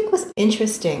 This week was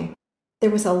interesting. There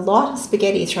was a lot of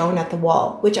spaghetti thrown at the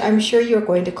wall, which I'm sure you're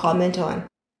going to comment on.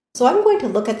 So I'm going to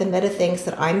look at the meta things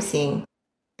that I'm seeing.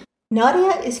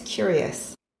 Nadia is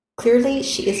curious. Clearly,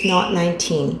 she is not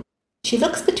 19. She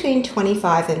looks between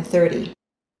 25 and 30.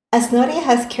 As Nadia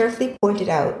has carefully pointed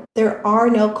out, there are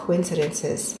no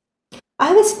coincidences. I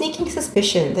have a sneaking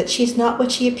suspicion that she's not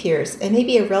what she appears and may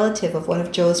be a relative of one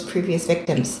of Joe's previous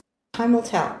victims. Time will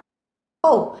tell.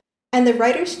 Oh, and the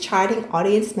writers chiding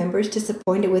audience members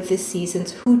disappointed with this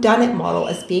season's whodunit model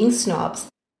as being snobs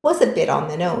was a bit on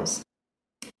the nose.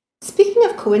 Speaking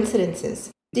of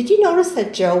coincidences, did you notice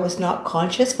that Joe was not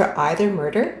conscious for either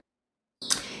murder?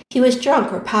 He was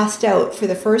drunk or passed out for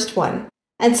the first one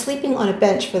and sleeping on a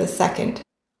bench for the second.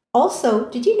 Also,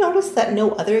 did you notice that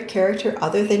no other character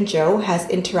other than Joe has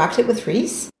interacted with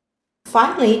Reese?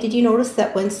 Finally, did you notice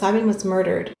that when Simon was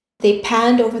murdered, they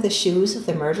panned over the shoes of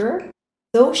the murderer?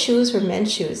 Those shoes were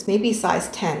men's shoes, maybe size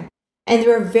 10, and they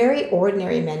were very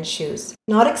ordinary men's shoes,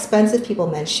 not expensive people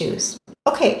men's shoes.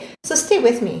 Okay, so stay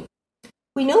with me.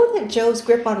 We know that Joe's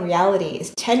grip on reality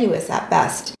is tenuous at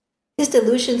best. His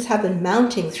delusions have been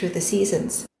mounting through the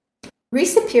seasons.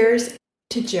 Reese appears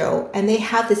to Joe, and they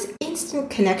have this instant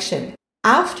connection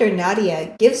after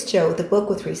Nadia gives Joe the book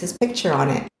with Reese's picture on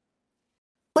it.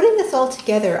 Putting this all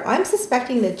together, I'm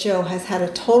suspecting that Joe has had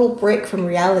a total break from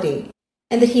reality,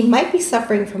 and that he might be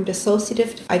suffering from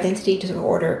dissociative identity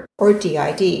disorder, or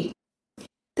DID.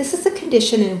 This is a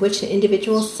condition in which an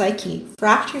individual's psyche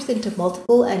fractures into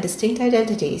multiple and distinct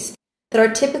identities that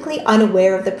are typically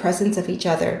unaware of the presence of each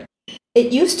other.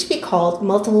 It used to be called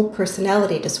multiple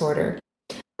personality disorder.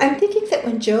 I'm thinking that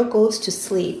when Joe goes to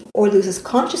sleep or loses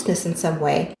consciousness in some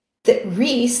way, that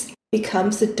Reese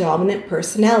becomes the dominant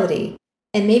personality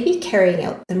and may be carrying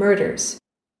out the murders.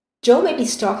 Joe may be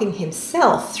stalking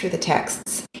himself through the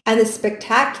texts and the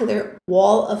spectacular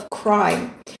wall of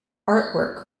crime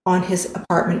artwork on his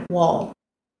apartment wall.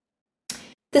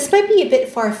 This might be a bit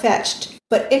far-fetched,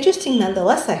 but interesting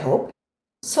nonetheless, I hope.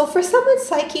 So for someone's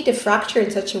psyche to fracture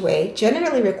in such a way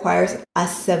generally requires a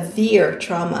severe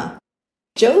trauma.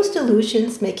 Joe's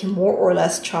delusions make him more or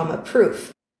less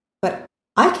trauma-proof, but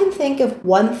I can think of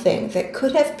one thing that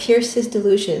could have pierced his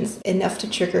delusions enough to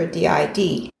trigger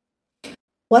DID.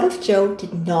 What if Joe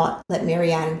did not let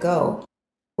Marianne go?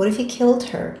 What if he killed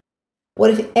her? What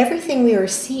if everything we are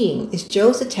seeing is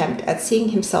Joe's attempt at seeing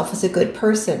himself as a good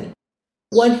person,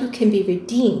 one who can be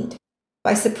redeemed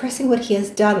by suppressing what he has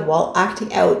done while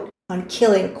acting out on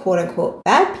killing quote-unquote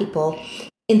bad people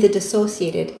in the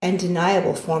dissociated and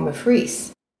deniable form of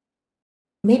Reese?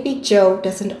 Maybe Joe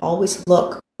doesn't always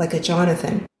look like a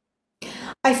Jonathan.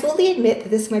 I fully admit that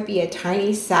this might be a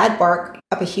tiny, sad bark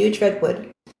up a huge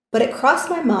redwood, but it crossed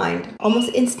my mind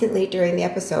almost instantly during the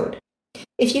episode.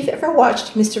 If you've ever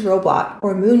watched Mr. Robot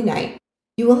or Moon Knight,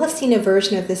 you will have seen a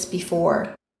version of this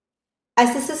before.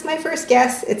 As this is my first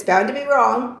guess, it's bound to be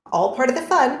wrong. All part of the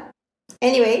fun.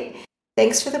 Anyway,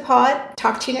 thanks for the pod.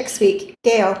 Talk to you next week.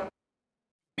 Gail.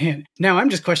 Man, now I'm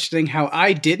just questioning how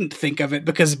I didn't think of it,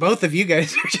 because both of you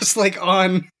guys are just like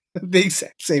on the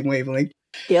exact same wavelength.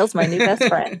 Gail's my new best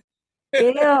friend.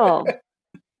 Gail.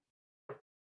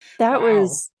 That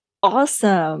was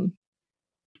awesome.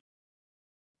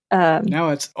 Now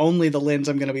it's only the lens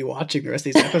I'm going to be watching the rest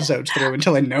of these episodes through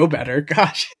until I know better.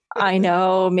 Gosh. I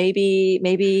know.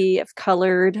 Maybe I've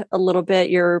colored a little bit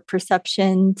your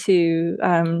perception to,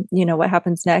 what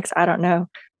happens next. I don't know.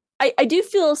 I do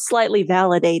feel slightly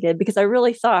validated because I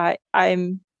really thought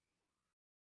I'm,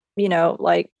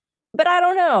 but I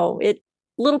don't know.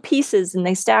 Little pieces and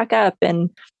they stack up and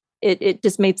it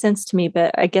just made sense to me.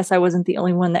 But I guess I wasn't the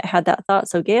only one that had that thought.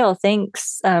 So Gail,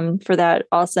 thanks for that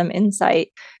awesome insight.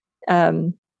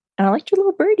 And I liked your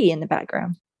little birdie in the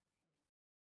background.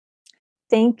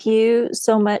 Thank you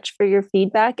so much for your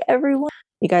feedback, everyone.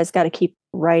 You guys got to keep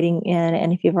writing in.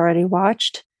 And if you've already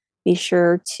watched, be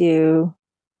sure to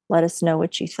let us know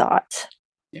what you thought.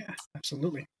 Yeah,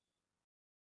 absolutely.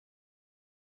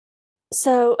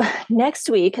 So next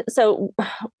week,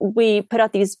 we put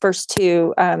out these first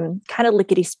two kind of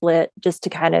lickety split just to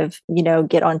kind of,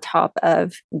 get on top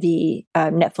of the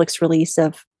Netflix release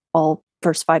of all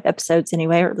first 5 episodes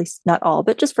anyway, or at least not all,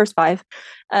 but just first 5.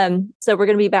 So we're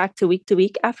going to be back to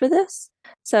week after this.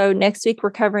 So next week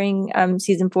we're covering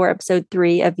season 4, episode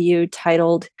 3 of You,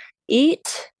 titled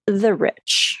Eat the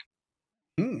Rich.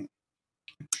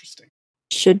 Interesting.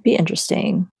 Should be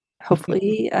interesting.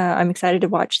 Hopefully, I'm excited to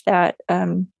watch that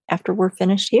after we're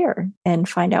finished here and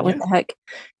find out what the heck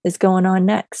is going on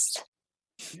next.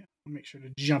 Yeah, I'll make sure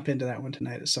to jump into that one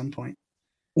tonight at some point.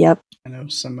 Yep. I know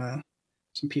some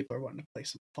people are wanting to play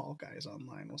some Fall Guys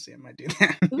online. We'll see. I might do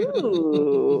that.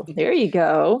 Ooh, there you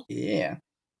go. Yeah.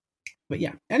 But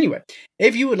yeah, anyway,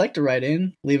 if you would like to write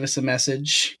in, leave us a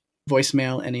message,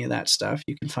 voicemail, any of that stuff,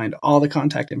 you can find all the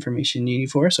contact information you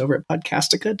need for us over at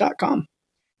podcastica.com.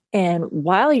 And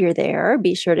while you're there,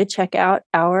 be sure to check out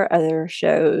our other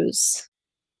shows.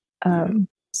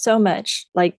 So much,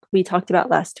 like we talked about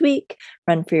last week,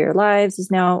 Run for Your Lives is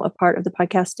now a part of the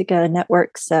Podcastica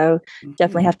network. So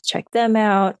definitely have to check them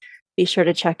out. Be sure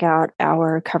to check out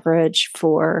our coverage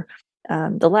for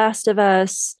The Last of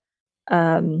Us.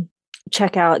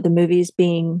 Check out the movies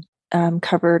being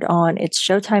covered on It's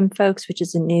Showtime, Folks, which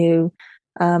is a new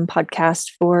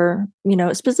podcast for,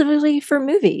 specifically for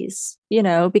movies,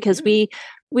 because we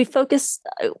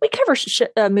cover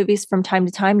movies from time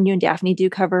to time. You and Daphne do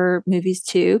cover movies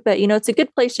too, but it's a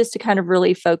good place just to kind of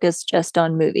really focus just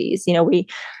on movies. We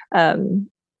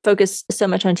focus so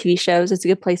much on TV shows. It's a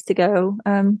good place to go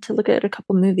to look at a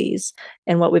couple movies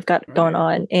and what we've got going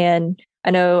on. And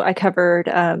I know I covered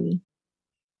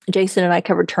Jason and I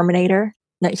covered Terminator.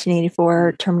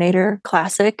 1984 Terminator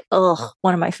classic.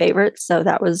 One of my favorites. So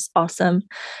that was awesome.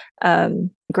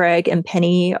 Greg and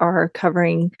Penny are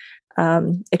covering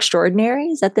Extraordinary.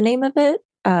 Is that the name of it?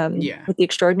 With the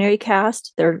Extraordinary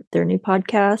Cast, their new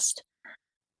podcast.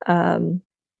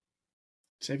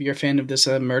 So if you're a fan of this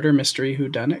murder mystery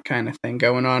whodunit kind of thing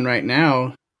going on right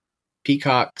now,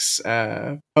 Peacock's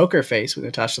Poker Face with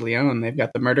Natasha Lyonne, they've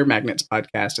got the Murder Magnets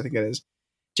podcast. I think it is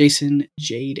Jason,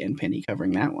 Jade, and Penny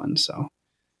covering that one. So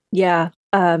yeah,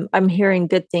 I'm hearing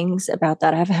good things about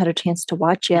that. I haven't had a chance to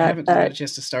watch yet. I haven't had a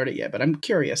chance to start it yet, but I'm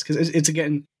curious because it's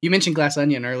again, you mentioned Glass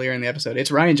Onion earlier in the episode.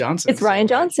 It's Rian Johnson. It's Rian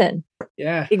Johnson.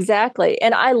 Yeah, exactly.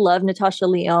 And I love Natasha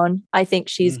Lyonne. I think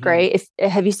she's great.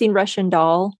 Have you seen Russian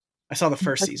Doll? I saw the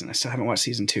first season. I still haven't watched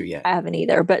season 2 yet. I haven't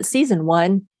either, but season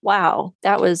 1, wow,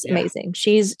 that was amazing.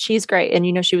 She's great.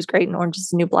 And, she was great in Orange is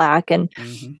the New Black, and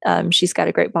she's got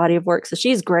a great body of work. So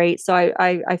she's great. So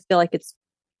I feel like it's,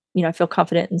 I feel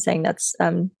confident in saying that's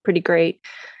pretty great.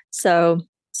 So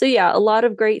yeah, a lot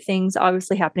of great things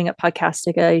obviously happening at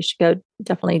Podcastica. You should go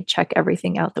definitely check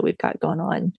everything out that we've got going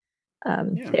on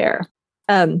there.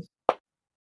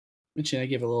 Mention I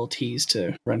give a little tease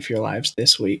to Run for Your Lives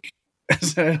this week.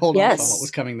 Hold on to what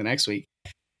was coming the next week.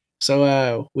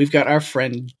 So we've got our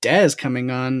friend Des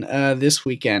coming on this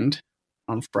weekend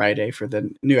on Friday for the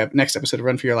next episode of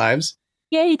Run for Your Lives.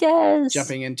 Yay, Des!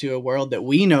 Jumping into a world that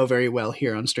we know very well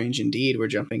here on Strange Indeed. We're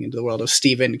jumping into the world of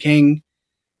Stephen King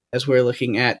as we're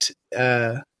looking at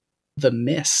The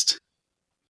Mist.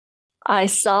 I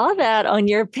saw that on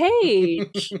your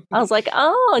page. I was like,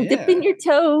 dipping your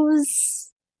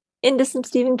toes into some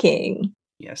Stephen King.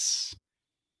 Yes.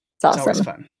 It's awesome. Always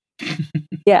fun.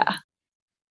 Yeah.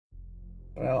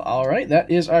 Well, all right.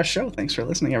 That is our show. Thanks for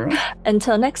listening, everyone.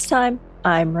 Until next time,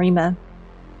 I'm Rima.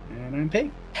 And I'm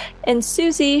Pig. And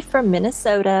Susie from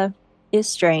Minnesota is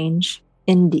strange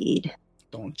indeed.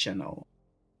 Don't you know?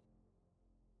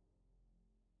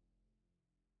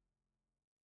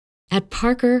 At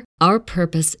Parker, our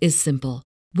purpose is simple.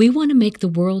 We want to make the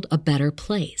world a better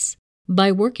place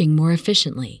by working more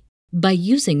efficiently, by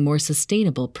using more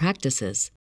sustainable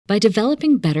practices, by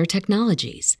developing better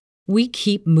technologies. We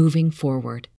keep moving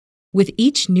forward. With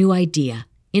each new idea,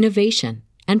 innovation,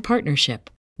 and partnership,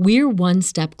 we're one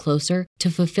step closer to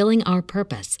fulfilling our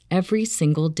purpose every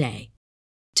single day.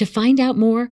 To find out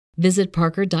more, visit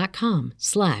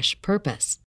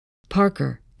parker.com/purpose.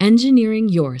 Parker, engineering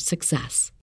your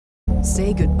success.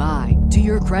 Say goodbye to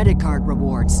your credit card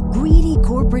rewards. Greedy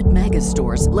corporate mega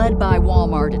stores, led by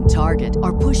Walmart and Target,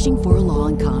 are pushing for a law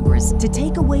in Congress to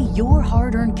take away your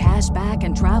hard-earned cash back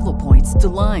and travel points to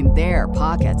line their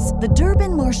pockets. The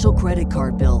Durbin-Marshall credit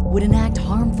card bill would enact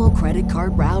harmful credit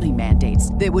card routing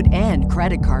mandates that would end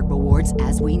credit card rewards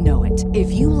as we know it.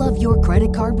 If you love your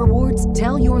credit card rewards,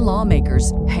 tell your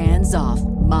lawmakers, hands off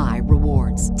my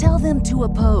rewards. Tell them to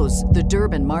oppose the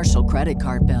Durbin-Marshall credit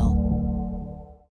card bill.